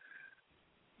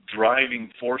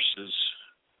driving forces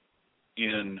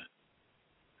in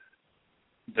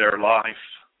their life,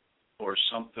 or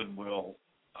something will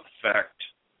affect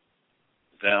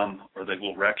them, or they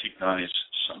will recognize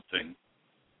something,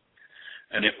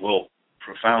 and it will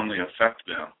profoundly affect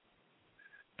them.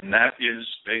 And that is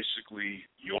basically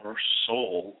your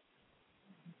soul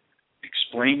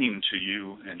explaining to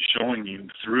you and showing you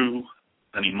through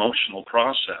an emotional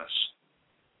process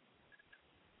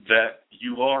that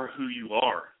you are who you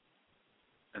are,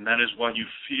 and that is why you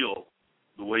feel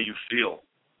the way you feel.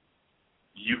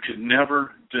 You can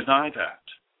never deny that.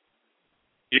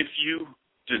 If you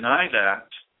deny that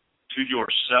to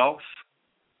yourself,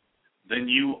 then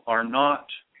you are not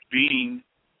being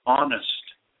honest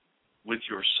with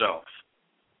yourself.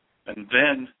 And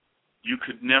then you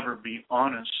could never be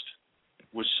honest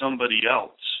with somebody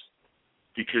else,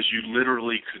 because you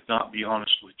literally could not be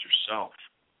honest with yourself.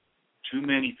 Too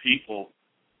many people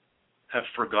have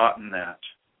forgotten that.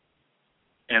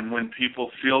 And when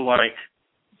people feel like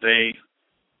they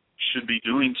should be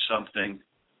doing something,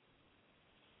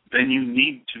 then you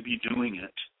need to be doing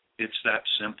it. It's that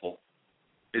simple.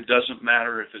 It doesn't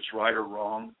matter if it's right or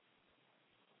wrong.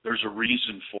 There's a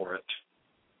reason for it.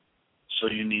 So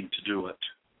you need to do it.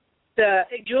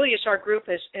 Julius, our group,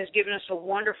 has given us a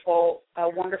wonderful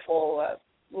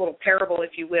little parable,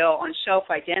 if you will, on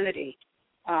self-identity.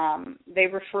 They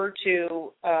refer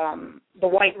to the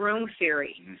white room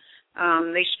theory.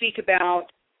 They speak about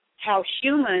how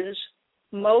humans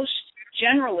most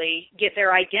generally get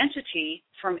their identity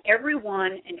from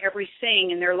everyone and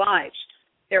everything in their lives,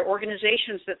 their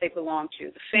organizations that they belong to,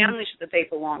 the families that they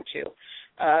belong to,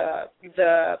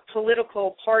 the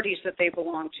political parties that they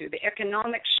belong to, the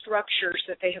economic structures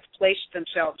that they have placed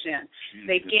themselves in.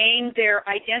 They gain their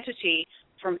identity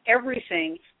from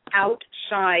everything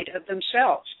outside of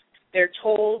themselves. They're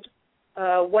told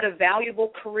what a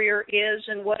valuable career is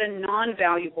and what a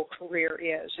non-valuable career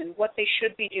is, and what they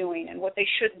should be doing and what they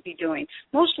shouldn't be doing,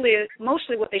 mostly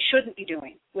what they shouldn't be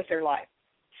doing with their life.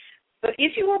 But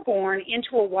if you were born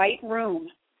into a white room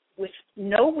with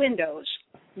no windows,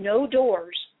 no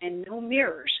doors, and no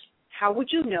mirrors, how would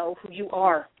you know who you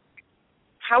are?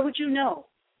 How would you know?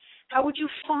 How would you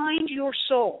find your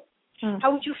soul?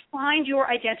 How would you find your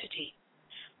identity?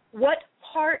 What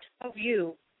part of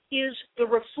you is the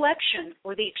reflection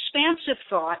or the expansive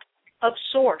thought of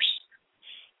Source?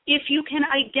 If you can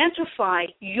identify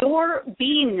your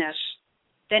beingness,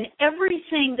 then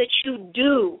everything that you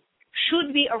do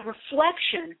should be a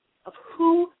reflection of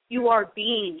who you are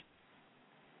being.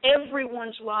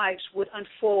 Everyone's lives would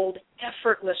unfold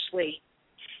effortlessly.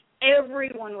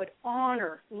 Everyone would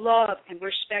honor, love, and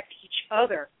respect each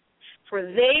other, for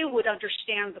they would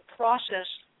understand the process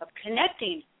of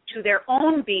connecting to their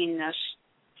own beingness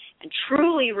and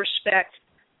truly respect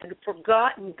the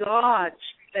forgotten gods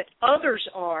that others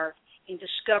are in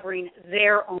discovering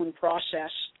their own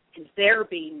process and their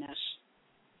beingness.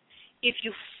 If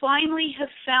you finally have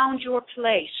found your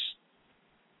place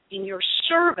in your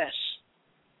service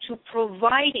to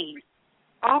providing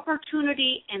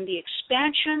opportunity and the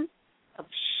expansion of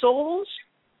souls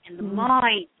and the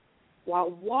mind while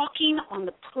walking on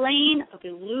the plane of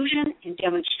illusion and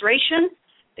demonstration,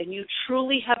 then you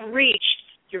truly have reached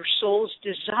your soul's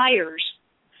desires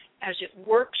as it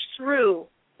works through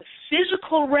the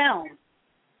physical realm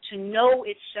to know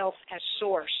itself as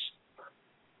Source.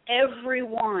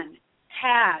 Everyone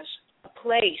has a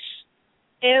place.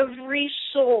 Every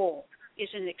soul is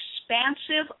an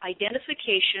expansive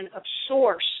identification of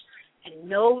Source, and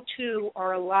no two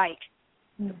are alike.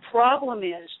 The problem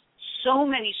is so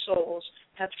many souls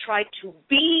have tried to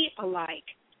be alike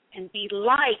and be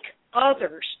like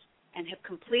others and have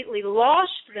completely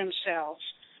lost themselves,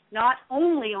 not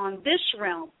only on this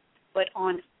realm, but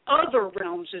on other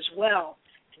realms as well.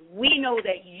 And we know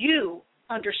that you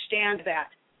understand that.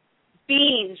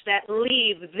 Beings that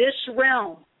leave this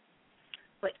realm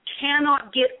but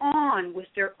cannot get on with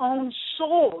their own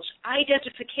soul's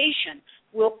identification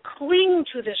will cling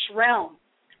to this realm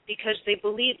because they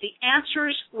believe the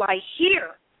answers lie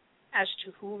here as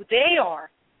to who they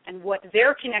are and what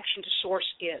their connection to Source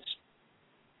is.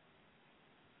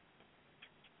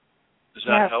 Does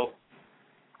that help?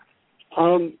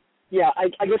 Yeah,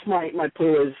 I guess my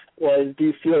point was, do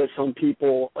you feel that some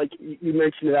people, like you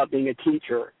mentioned about being a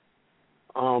teacher,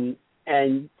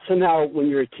 and somehow when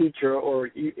you're a teacher, or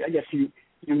I guess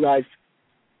you guys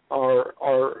are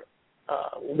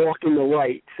walk in the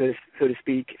light, so to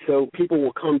speak. So people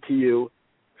will come to you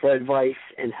for advice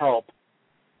and help.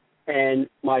 And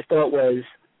my thought was,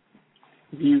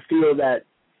 do you feel that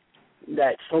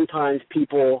sometimes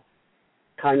people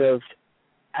kind of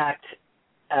act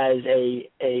as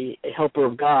a helper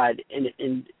of God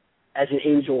and as an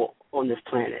angel on this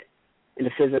planet in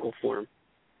a physical form?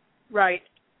 Right.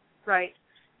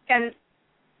 And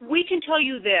we can tell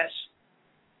you this.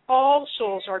 All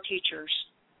souls are teachers.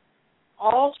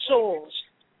 All souls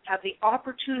have the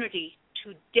opportunity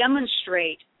to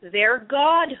demonstrate their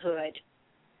godhood,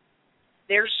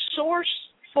 their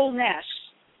sourcefulness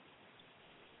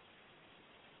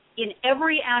in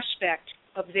every aspect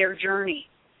of their journey.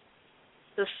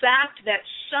 The fact that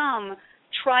some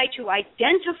try to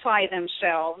identify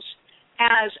themselves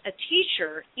as a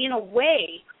teacher in a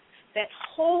way that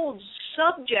holds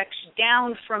subjects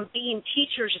down from being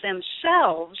teachers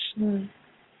themselves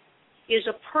is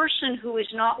a person who is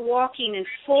not walking in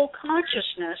full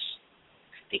consciousness,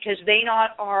 because they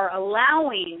not are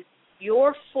allowing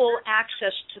your full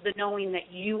access to the knowing that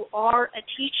you are a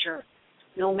teacher.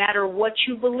 No matter what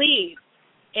you believe,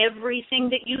 everything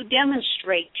that you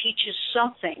demonstrate teaches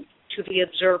something to the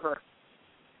observer.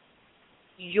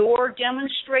 Your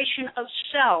demonstration of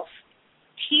self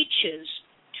teaches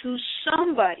to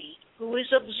somebody who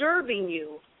is observing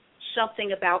you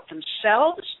something about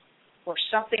themselves or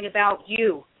something about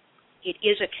you. It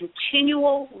is a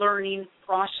continual learning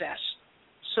process.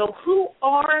 So who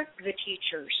are the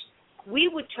teachers? We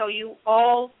would tell you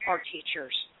all are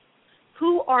teachers.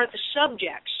 Who are the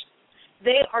subjects?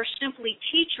 They are simply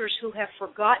teachers who have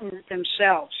forgotten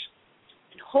themselves.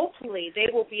 And hopefully they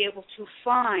will be able to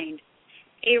find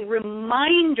a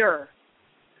reminder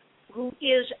who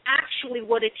is actually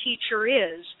what a teacher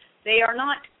is. They are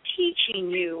not teaching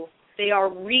you. They are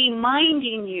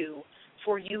reminding you,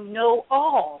 for you know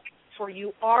all, for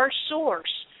you are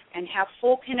Source and have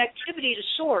full connectivity to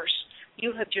Source.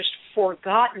 You have just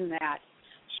forgotten that.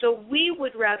 So we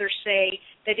would rather say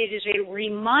that it is a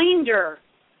reminder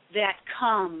that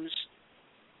comes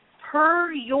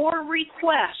per your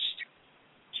request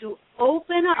to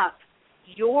open up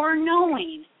your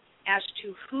knowing as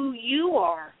to who you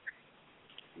are.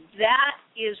 That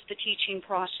is the teaching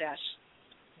process.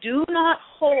 Do not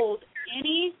hold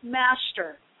any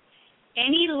master,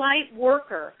 any light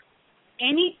worker,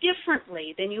 any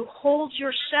differently than you hold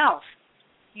yourself.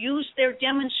 Use their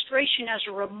demonstration as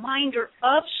a reminder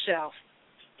of self.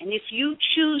 And if you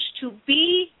choose to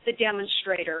be the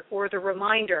demonstrator or the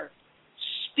reminder,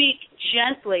 speak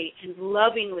gently and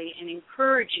lovingly and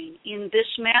encouraging in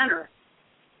this manner,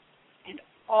 and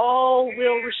all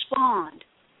will respond.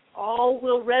 All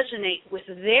will resonate with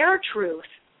their truth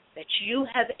that you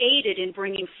have aided in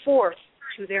bringing forth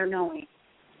to their knowing.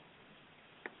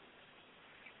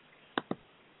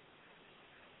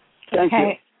 Thank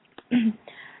you.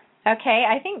 Okay,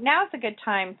 I think now's a good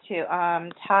time to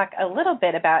talk a little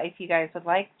bit about, if you guys would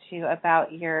like to,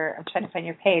 about your, I'm trying to find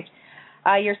your page,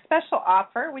 your special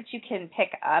offer, which you can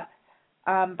pick up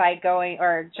by going,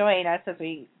 or join us as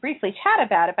we briefly chat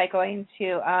about it by going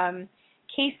to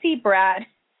Kasey Brad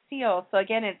Seals. So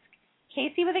again, it's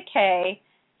Kasey with a K,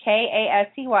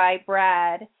 Kasey,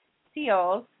 Brad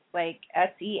Seals, like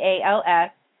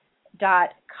SEALS.com.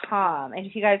 And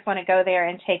if you guys want to go there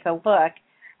and take a look,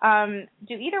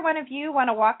 do either one of you want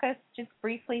to walk us just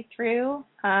briefly through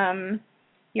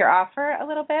your offer a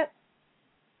little bit?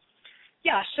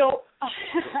 Yeah, so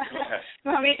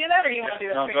you want me to do that, or you want to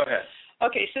do it? No, go ahead.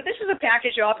 Okay, so this is a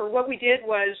package offer. What we did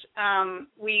was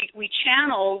we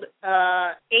channeled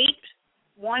 8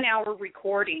 one-hour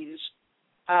recordings.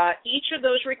 Each of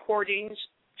those recordings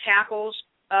tackles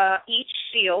each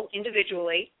seal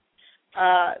individually.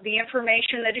 The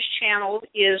information that is channeled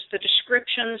is the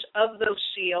descriptions of those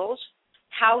seals,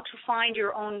 how to find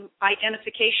your own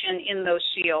identification in those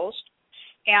seals,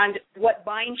 and what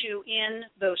binds you in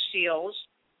those seals.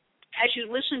 As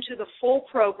you listen to the full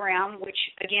program, which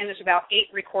again is about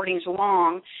 8 recordings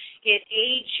long, it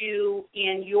aids you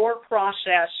in your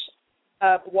process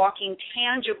of walking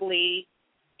tangibly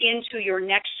into your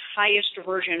next highest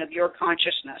version of your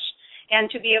consciousness and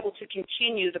to be able to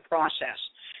continue the process.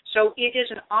 So it is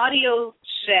an audio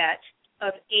set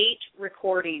of 8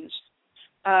 recordings.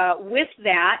 With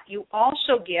that, you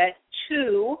also get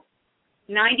 2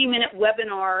 90-minute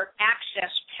webinar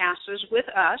access passes with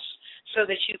us so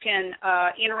that you can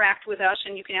interact with us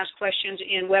and you can ask questions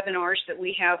in webinars that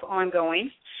we have ongoing.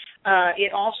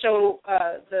 It also,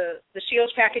 the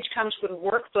SEALS package comes with a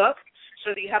workbook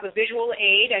so that you have a visual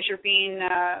aid as you're being,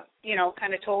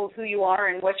 kind of told who you are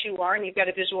and what you are, and you've got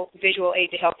a visual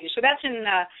aid to help you. So that's in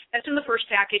the first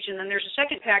package, and then there's a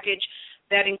second package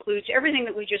that includes everything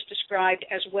that we just described,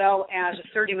 as well as a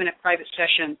 30-minute private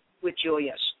session with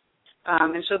Julius.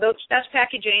 And so that's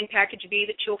package A and package B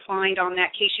that you'll find on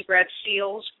that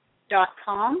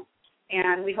CaseyBradSeals.com,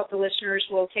 and we hope the listeners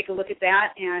will take a look at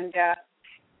that and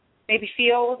maybe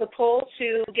feel the pull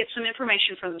to get some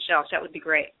information for themselves. That would be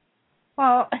great.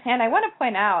 Well, and I want to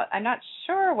point out, I'm not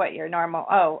sure what your normal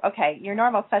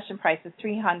session price is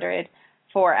 $300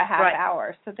 for a half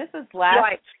hour. So this is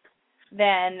less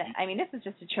than, this is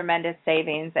just a tremendous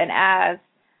savings. And as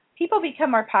people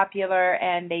become more popular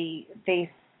and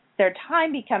their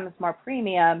time becomes more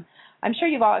premium, I'm sure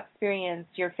you've all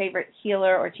experienced your favorite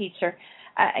healer or teacher.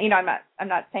 I'm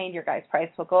not saying your guys'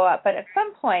 price will go up, but at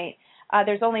some point,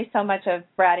 there's only so much of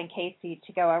BradKasey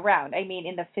to go around.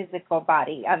 In the physical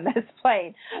body on this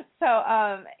plane. So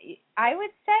I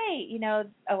would say,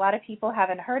 a lot of people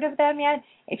haven't heard of them yet.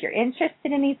 If you're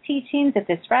interested in these teachings, if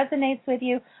this resonates with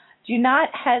you, do not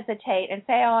hesitate and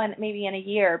say, and maybe in a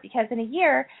year, because in a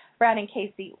year,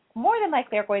 BradKasey more than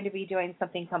likely are going to be doing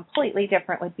something completely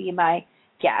different, would be my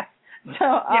guess.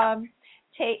 So,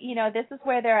 this is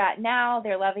where they're at now.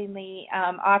 They're lovingly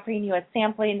offering you a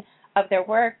sampling of their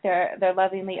work. They're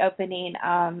lovingly opening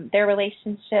their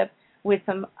relationship with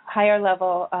some higher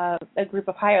level, a group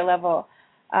of higher level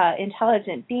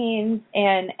intelligent beings,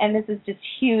 and this is just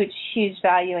huge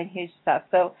value and huge stuff.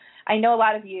 So I know a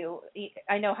lot of you,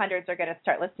 I know hundreds are going to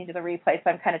start listening to the replay,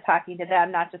 so I'm kind of talking to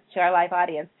them, not just to our live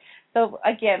audience. So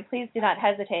again, please do not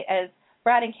hesitate. As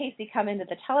BradKasey come into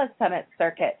the Telesummit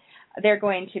circuit, they're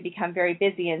going to become very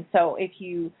busy, and so if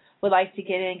you would like to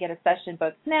get in and get a session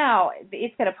booked now,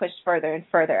 it's going to push further and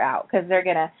further out because they're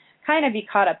going to kind of be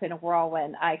caught up in a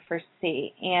whirlwind, I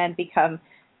foresee, and become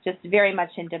just very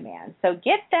much in demand. So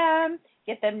get them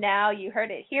now. You heard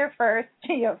it here first.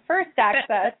 You have first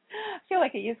access. I feel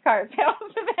like a used car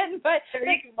salesman, but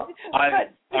I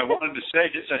wanted to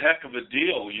say it's a heck of a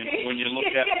deal when you look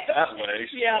at it that way.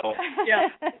 So.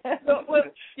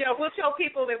 We'll tell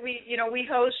people that we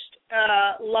host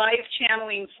live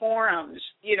channeling forums,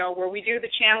 where we do the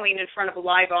channeling in front of a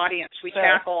live audience. We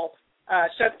tackle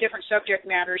different subject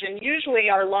matters, and usually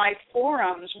our live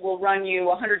forums will run you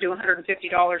 $100 to $150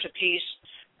 a piece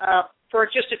for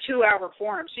just a 2-hour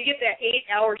forum. So you get that 8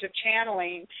 hours of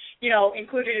channeling,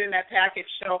 included in that package.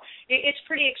 So it's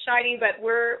pretty exciting, but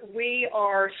we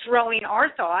are throwing our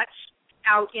thoughts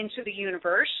out into the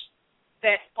universe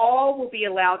that all will be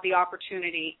allowed the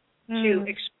opportunity to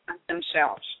express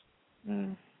themselves.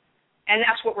 And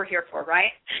that's what we're here for,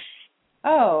 right?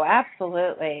 Oh,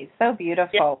 absolutely. So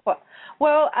beautiful. Yeah.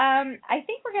 Well, I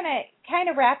think we're going to kind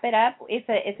of wrap it up.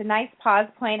 It's a nice pause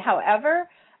point. However,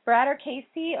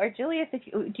 BradKasey or Julius,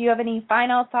 do you have any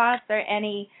final thoughts or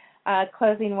any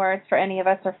closing words for any of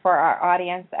us or for our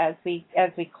audience as we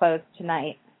close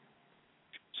tonight?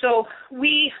 So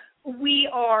we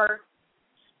are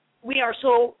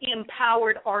so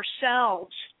empowered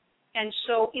ourselves and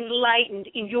so enlightened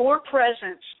in your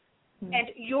presence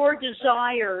and your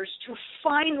desires to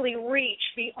finally reach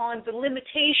beyond the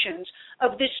limitations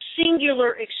of this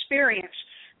singular experience,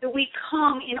 that we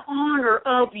come in honor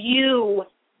of you.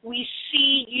 We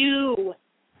see you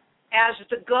as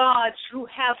the gods who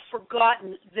have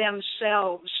forgotten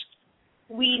themselves.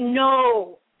 We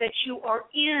know that you are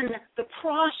in the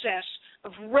process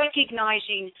of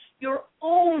recognizing your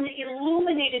own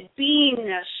illuminated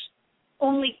beingness,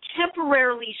 only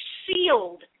temporarily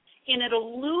sealed in an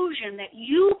illusion that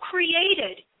you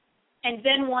created and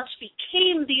then once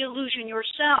became the illusion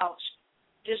yourselves,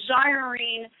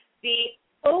 desiring the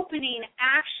opening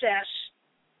access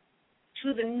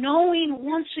to the knowing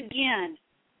once again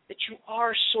that you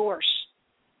are Source.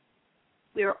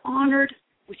 We are honored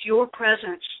with your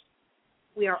presence.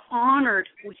 We are honored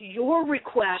with your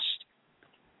request,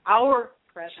 our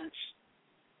presence.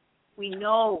 We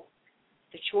know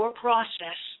that your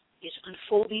process is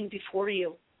unfolding before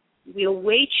you. We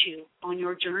await you on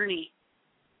your journey.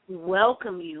 We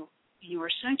welcome you in your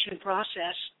ascension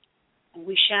process, and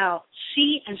we shall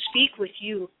see and speak with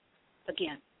you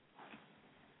again.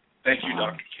 Thank you,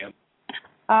 Dr. Kim.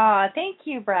 Thank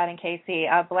you,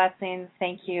 BradKasey. Blessings.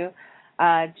 Thank you,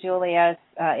 Julius.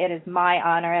 It is my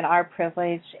honor and our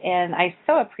privilege, and I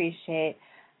so appreciate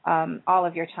all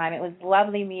of your time. It was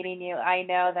lovely meeting you. I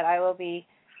know that I will be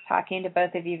talking to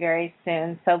both of you very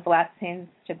soon, so blessings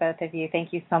to both of you.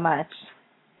 Thank you so much.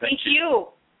 Thank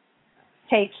you.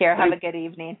 Take care. Have a good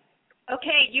evening.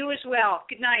 Okay, you as well.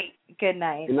 Good night. Good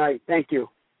night. Good night. Thank you.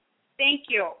 Thank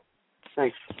you.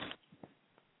 Thanks.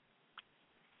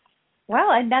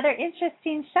 Well, another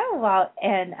interesting show, Walt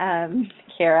and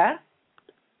Kara.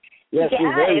 Yes, it's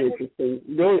very interesting.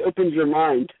 It really opens your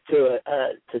mind to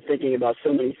thinking about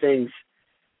so many things.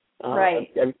 Right.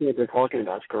 Everything that they're talking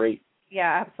about is great.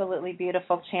 Yeah, absolutely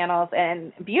beautiful channels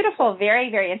and beautiful, very,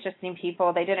 very interesting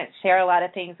people. They didn't share a lot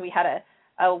of things. We had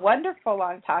a wonderful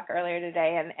long talk earlier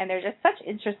today, and they're just such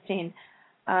interesting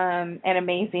and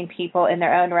amazing people in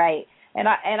their own right. And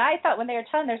I thought when they were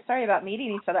telling their story about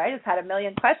meeting each other, I just had a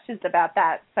million questions about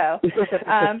that. So,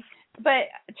 but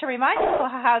to remind people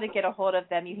how to get a hold of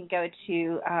them, you can go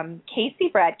to Kasey,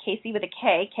 BradKasey with a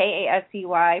K, Kasey,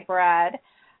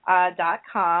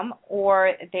 Brad.com,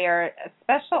 or their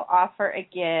special offer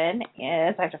again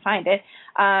is, I have to find it,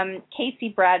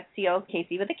 Kasey Brad Seals,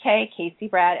 Kasey with a K, Kasey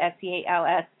Brad,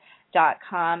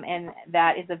 SEALS.com, and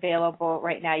that is available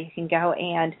right now. You can go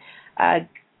and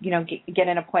get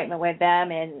an appointment with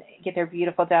them and get their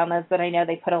beautiful downloads, but I know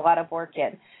they put a lot of work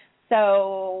in.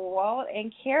 So, Walt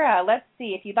and Kara, let's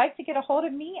see. If you'd like to get a hold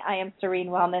of me, I am Serene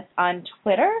Wellness on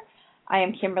Twitter. I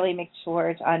am Kimberly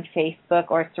McGeorge on Facebook,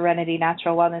 or Serenity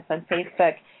Natural Wellness on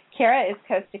Facebook. Kara is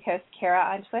Coast to Coast Kara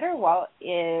on Twitter. Walt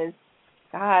is,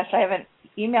 I haven't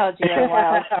emailed you in a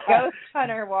while. Ghost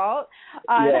Hunter Walt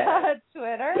on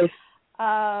Twitter.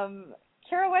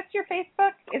 Kara, what's your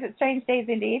Facebook? Is it Strange Days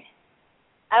Indeed?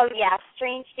 Oh, yeah,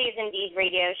 Strange Days Indeed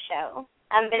radio show.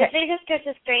 But if they just go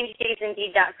to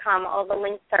StrangeDaysIndeed.com, all the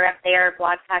links are up there,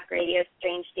 Blog Talk Radio,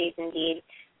 Strange Days Indeed,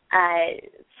 /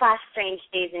 Strange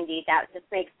Days Indeed. That just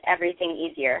makes everything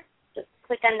easier. Just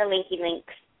click on the linky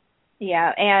links.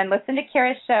 Yeah, and listen to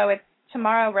Kara's show. It's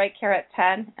tomorrow, right, Kara, at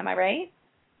 10? Am I right?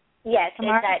 Yes,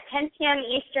 tomorrow? It's at 10 p.m.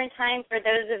 Eastern Time for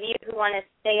those of you who want to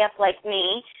stay up like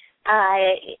me.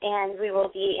 And we will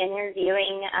be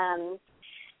interviewing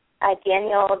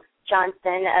Daniel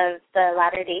Johnson of the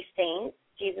Latter-day Saints,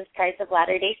 Jesus Christ of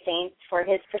Latter-day Saints, for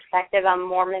his perspective on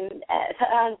Mormon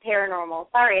paranormal.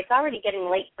 Sorry, it's already getting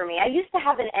late for me. I used to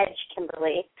have an edge,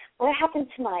 Kimberly. What happened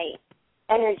to my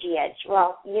energy edge?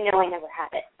 Well, you know I never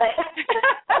had it. But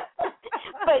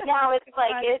but now it's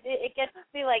like it gets to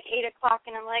be like 8 o'clock,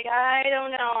 and I'm like, I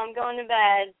don't know. I'm going to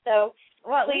bed. So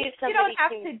well, at least you don't have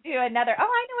to do another. Oh,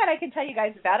 I know what I can tell you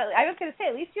guys about it. I was going to say,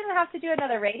 at least you don't have to do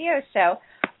another radio show.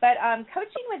 But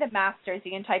Coaching with the Masters, you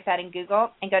can type that in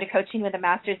Google and go to Coaching with the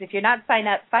Masters. If you're not signed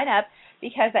up, sign up,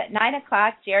 because at 9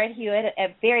 o'clock, Jared Hewitt, a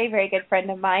very, very good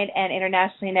friend of mine and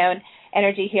internationally known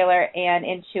energy healer and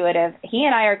intuitive, he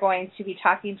and I are going to be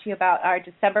talking to you about our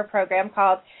December program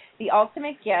called The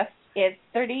Ultimate Gift. It's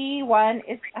 31.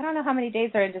 I don't know how many days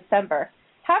are in December.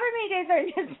 However many days are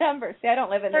in December. See, I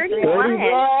don't live in the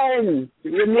 31. New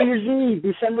Year's Eve,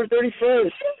 December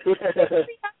 31st.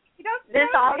 This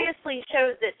obviously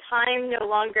shows that time no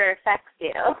longer affects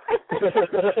you.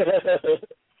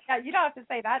 Yeah, you don't have to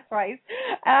say that twice.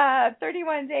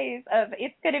 31 days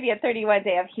it's going to be a 31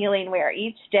 day of healing, where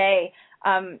each day,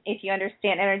 if you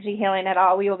understand energy healing at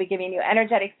all, we will be giving you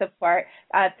energetic support,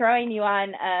 throwing you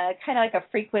on kind of like a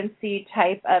frequency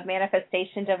type of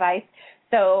manifestation device.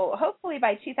 So hopefully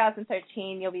by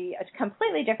 2013, you'll be a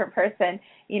completely different person,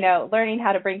 learning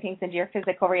how to bring things into your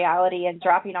physical reality and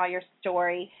dropping all your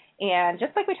story. And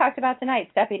just like we talked about tonight,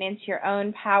 stepping into your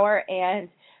own power and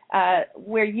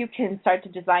where you can start to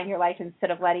design your life instead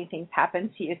of letting things happen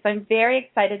to you. So I'm very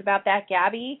excited about that.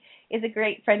 Gabby is a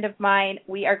great friend of mine.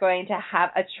 We are going to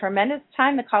have a tremendous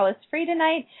time. The call is free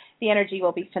tonight. The energy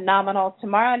will be phenomenal.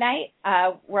 Tomorrow night,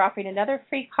 we're offering another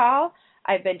free call.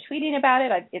 I've been tweeting about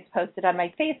it. It's posted on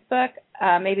my Facebook.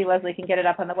 Maybe Leslie can get it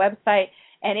up on the website.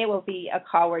 And it will be a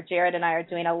call where Jared and I are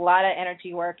doing a lot of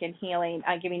energy work and healing,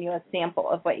 giving you a sample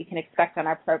of what you can expect on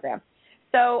our program.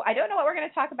 So I don't know what we're going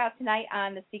to talk about tonight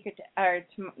on the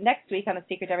next week on the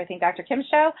Secret to Everything Dr. Kim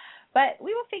show, but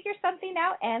we will figure something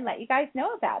out and let you guys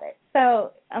know about it.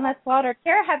 So unless Walt or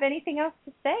Kara have anything else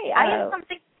to say. I have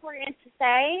something important to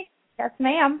say. Yes,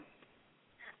 ma'am.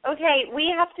 Okay, we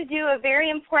have to do a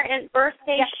very important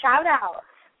birthday shout-out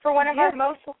for one of our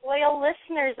most loyal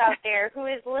listeners out there who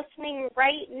is listening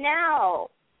right now.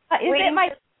 Is it my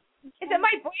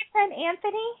boyfriend,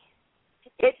 Anthony?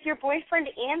 It's your boyfriend,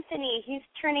 Anthony. He's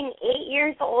turning 8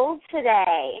 years old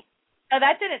today. Oh,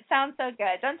 that didn't sound so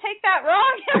good. Don't take that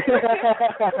wrong.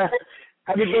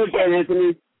 Happy birthday,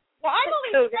 Anthony. Well, I'm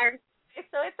only 10,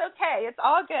 so it's okay. It's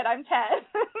all good. I'm 10.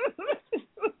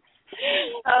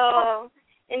 Oh.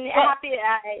 And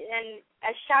and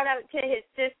a shout out to his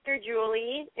sister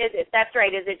Julie. That's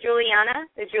right? Is it Juliana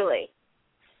or Julie?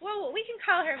 Well, we can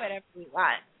call her whatever we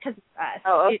want because it's us.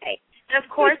 Oh, okay. And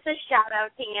of course, a shout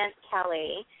out to Aunt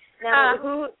Kelly.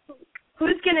 Now,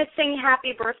 who's going to sing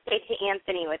Happy Birthday to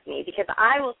Anthony with me? Because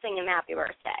I will sing him Happy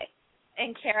Birthday.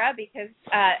 and Kara, because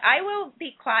I will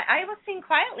be quiet. I will sing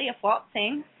quietly if Walt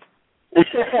sings.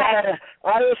 I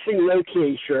will sing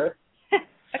low-key, sure.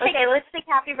 Okay, let's sing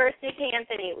happy birthday to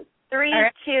Anthony. 3,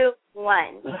 right. 2,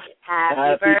 1.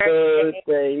 Happy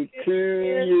birthday to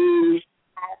you.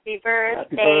 Happy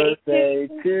birthday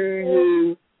to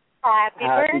you. Happy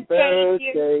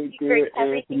birthday, dear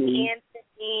Everything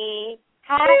Anthony.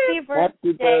 Happy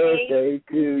birthday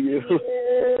to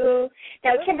you.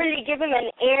 Now, Kimberly, give him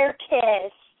an air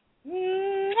kiss.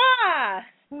 Mwah!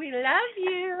 We love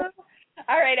you.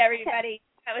 All right, everybody.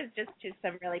 That was just to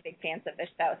some really big fans of the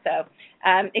show. So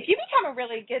if you become a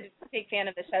really good, big fan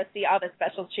of the show, see all the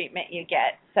special treatment you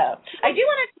get. So I do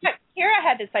want to – Kara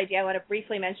had this idea I want to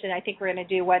briefly mention. I think we're going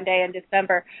to do one day in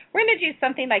December. We're going to do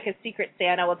something like a Secret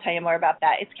Santa. We'll tell you more about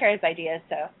that. It's Kara's idea,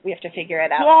 so we have to figure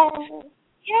it out.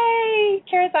 Yay!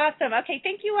 Kara's awesome. Okay,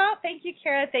 thank you all. Thank you,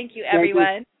 Kara. Thank you,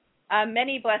 everyone.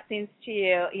 Many blessings to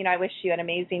you. You know, I wish you an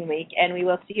amazing week, and we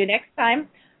will see you next time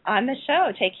on the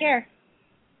show. Take care.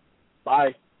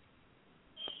 Bye.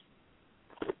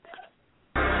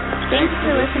 Thanks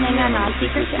for listening on Our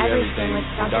Secret to Everything with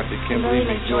Dr. Kimberly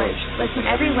McGeorge. Listen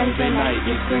every Wednesday night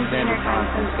Eastern Standard Time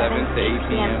from 7 to 8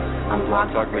 p.m. on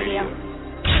Blog Talk Radio.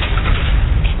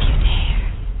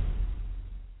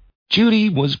 Judy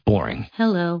was boring.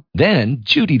 Hello. Then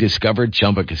Judy discovered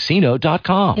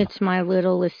ChumbaCasino.com. It's my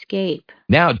little escape.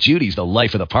 Now Judy's the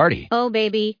life of the party. Oh,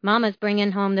 baby, mama's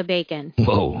bringing home the bacon.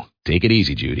 Whoa, take it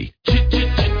easy, Judy.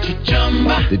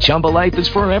 The Chumba life is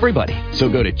for everybody. So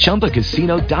go to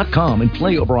ChumbaCasino.com and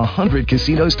play over 100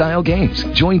 casino-style games.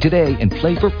 Join today and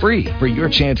play for free for your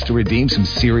chance to redeem some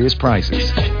serious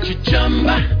prizes.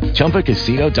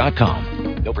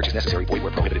 ChumbaCasino.com. No purchase necessary. Void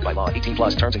where prohibited by law.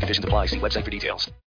 18+ terms and conditions apply. See website for details.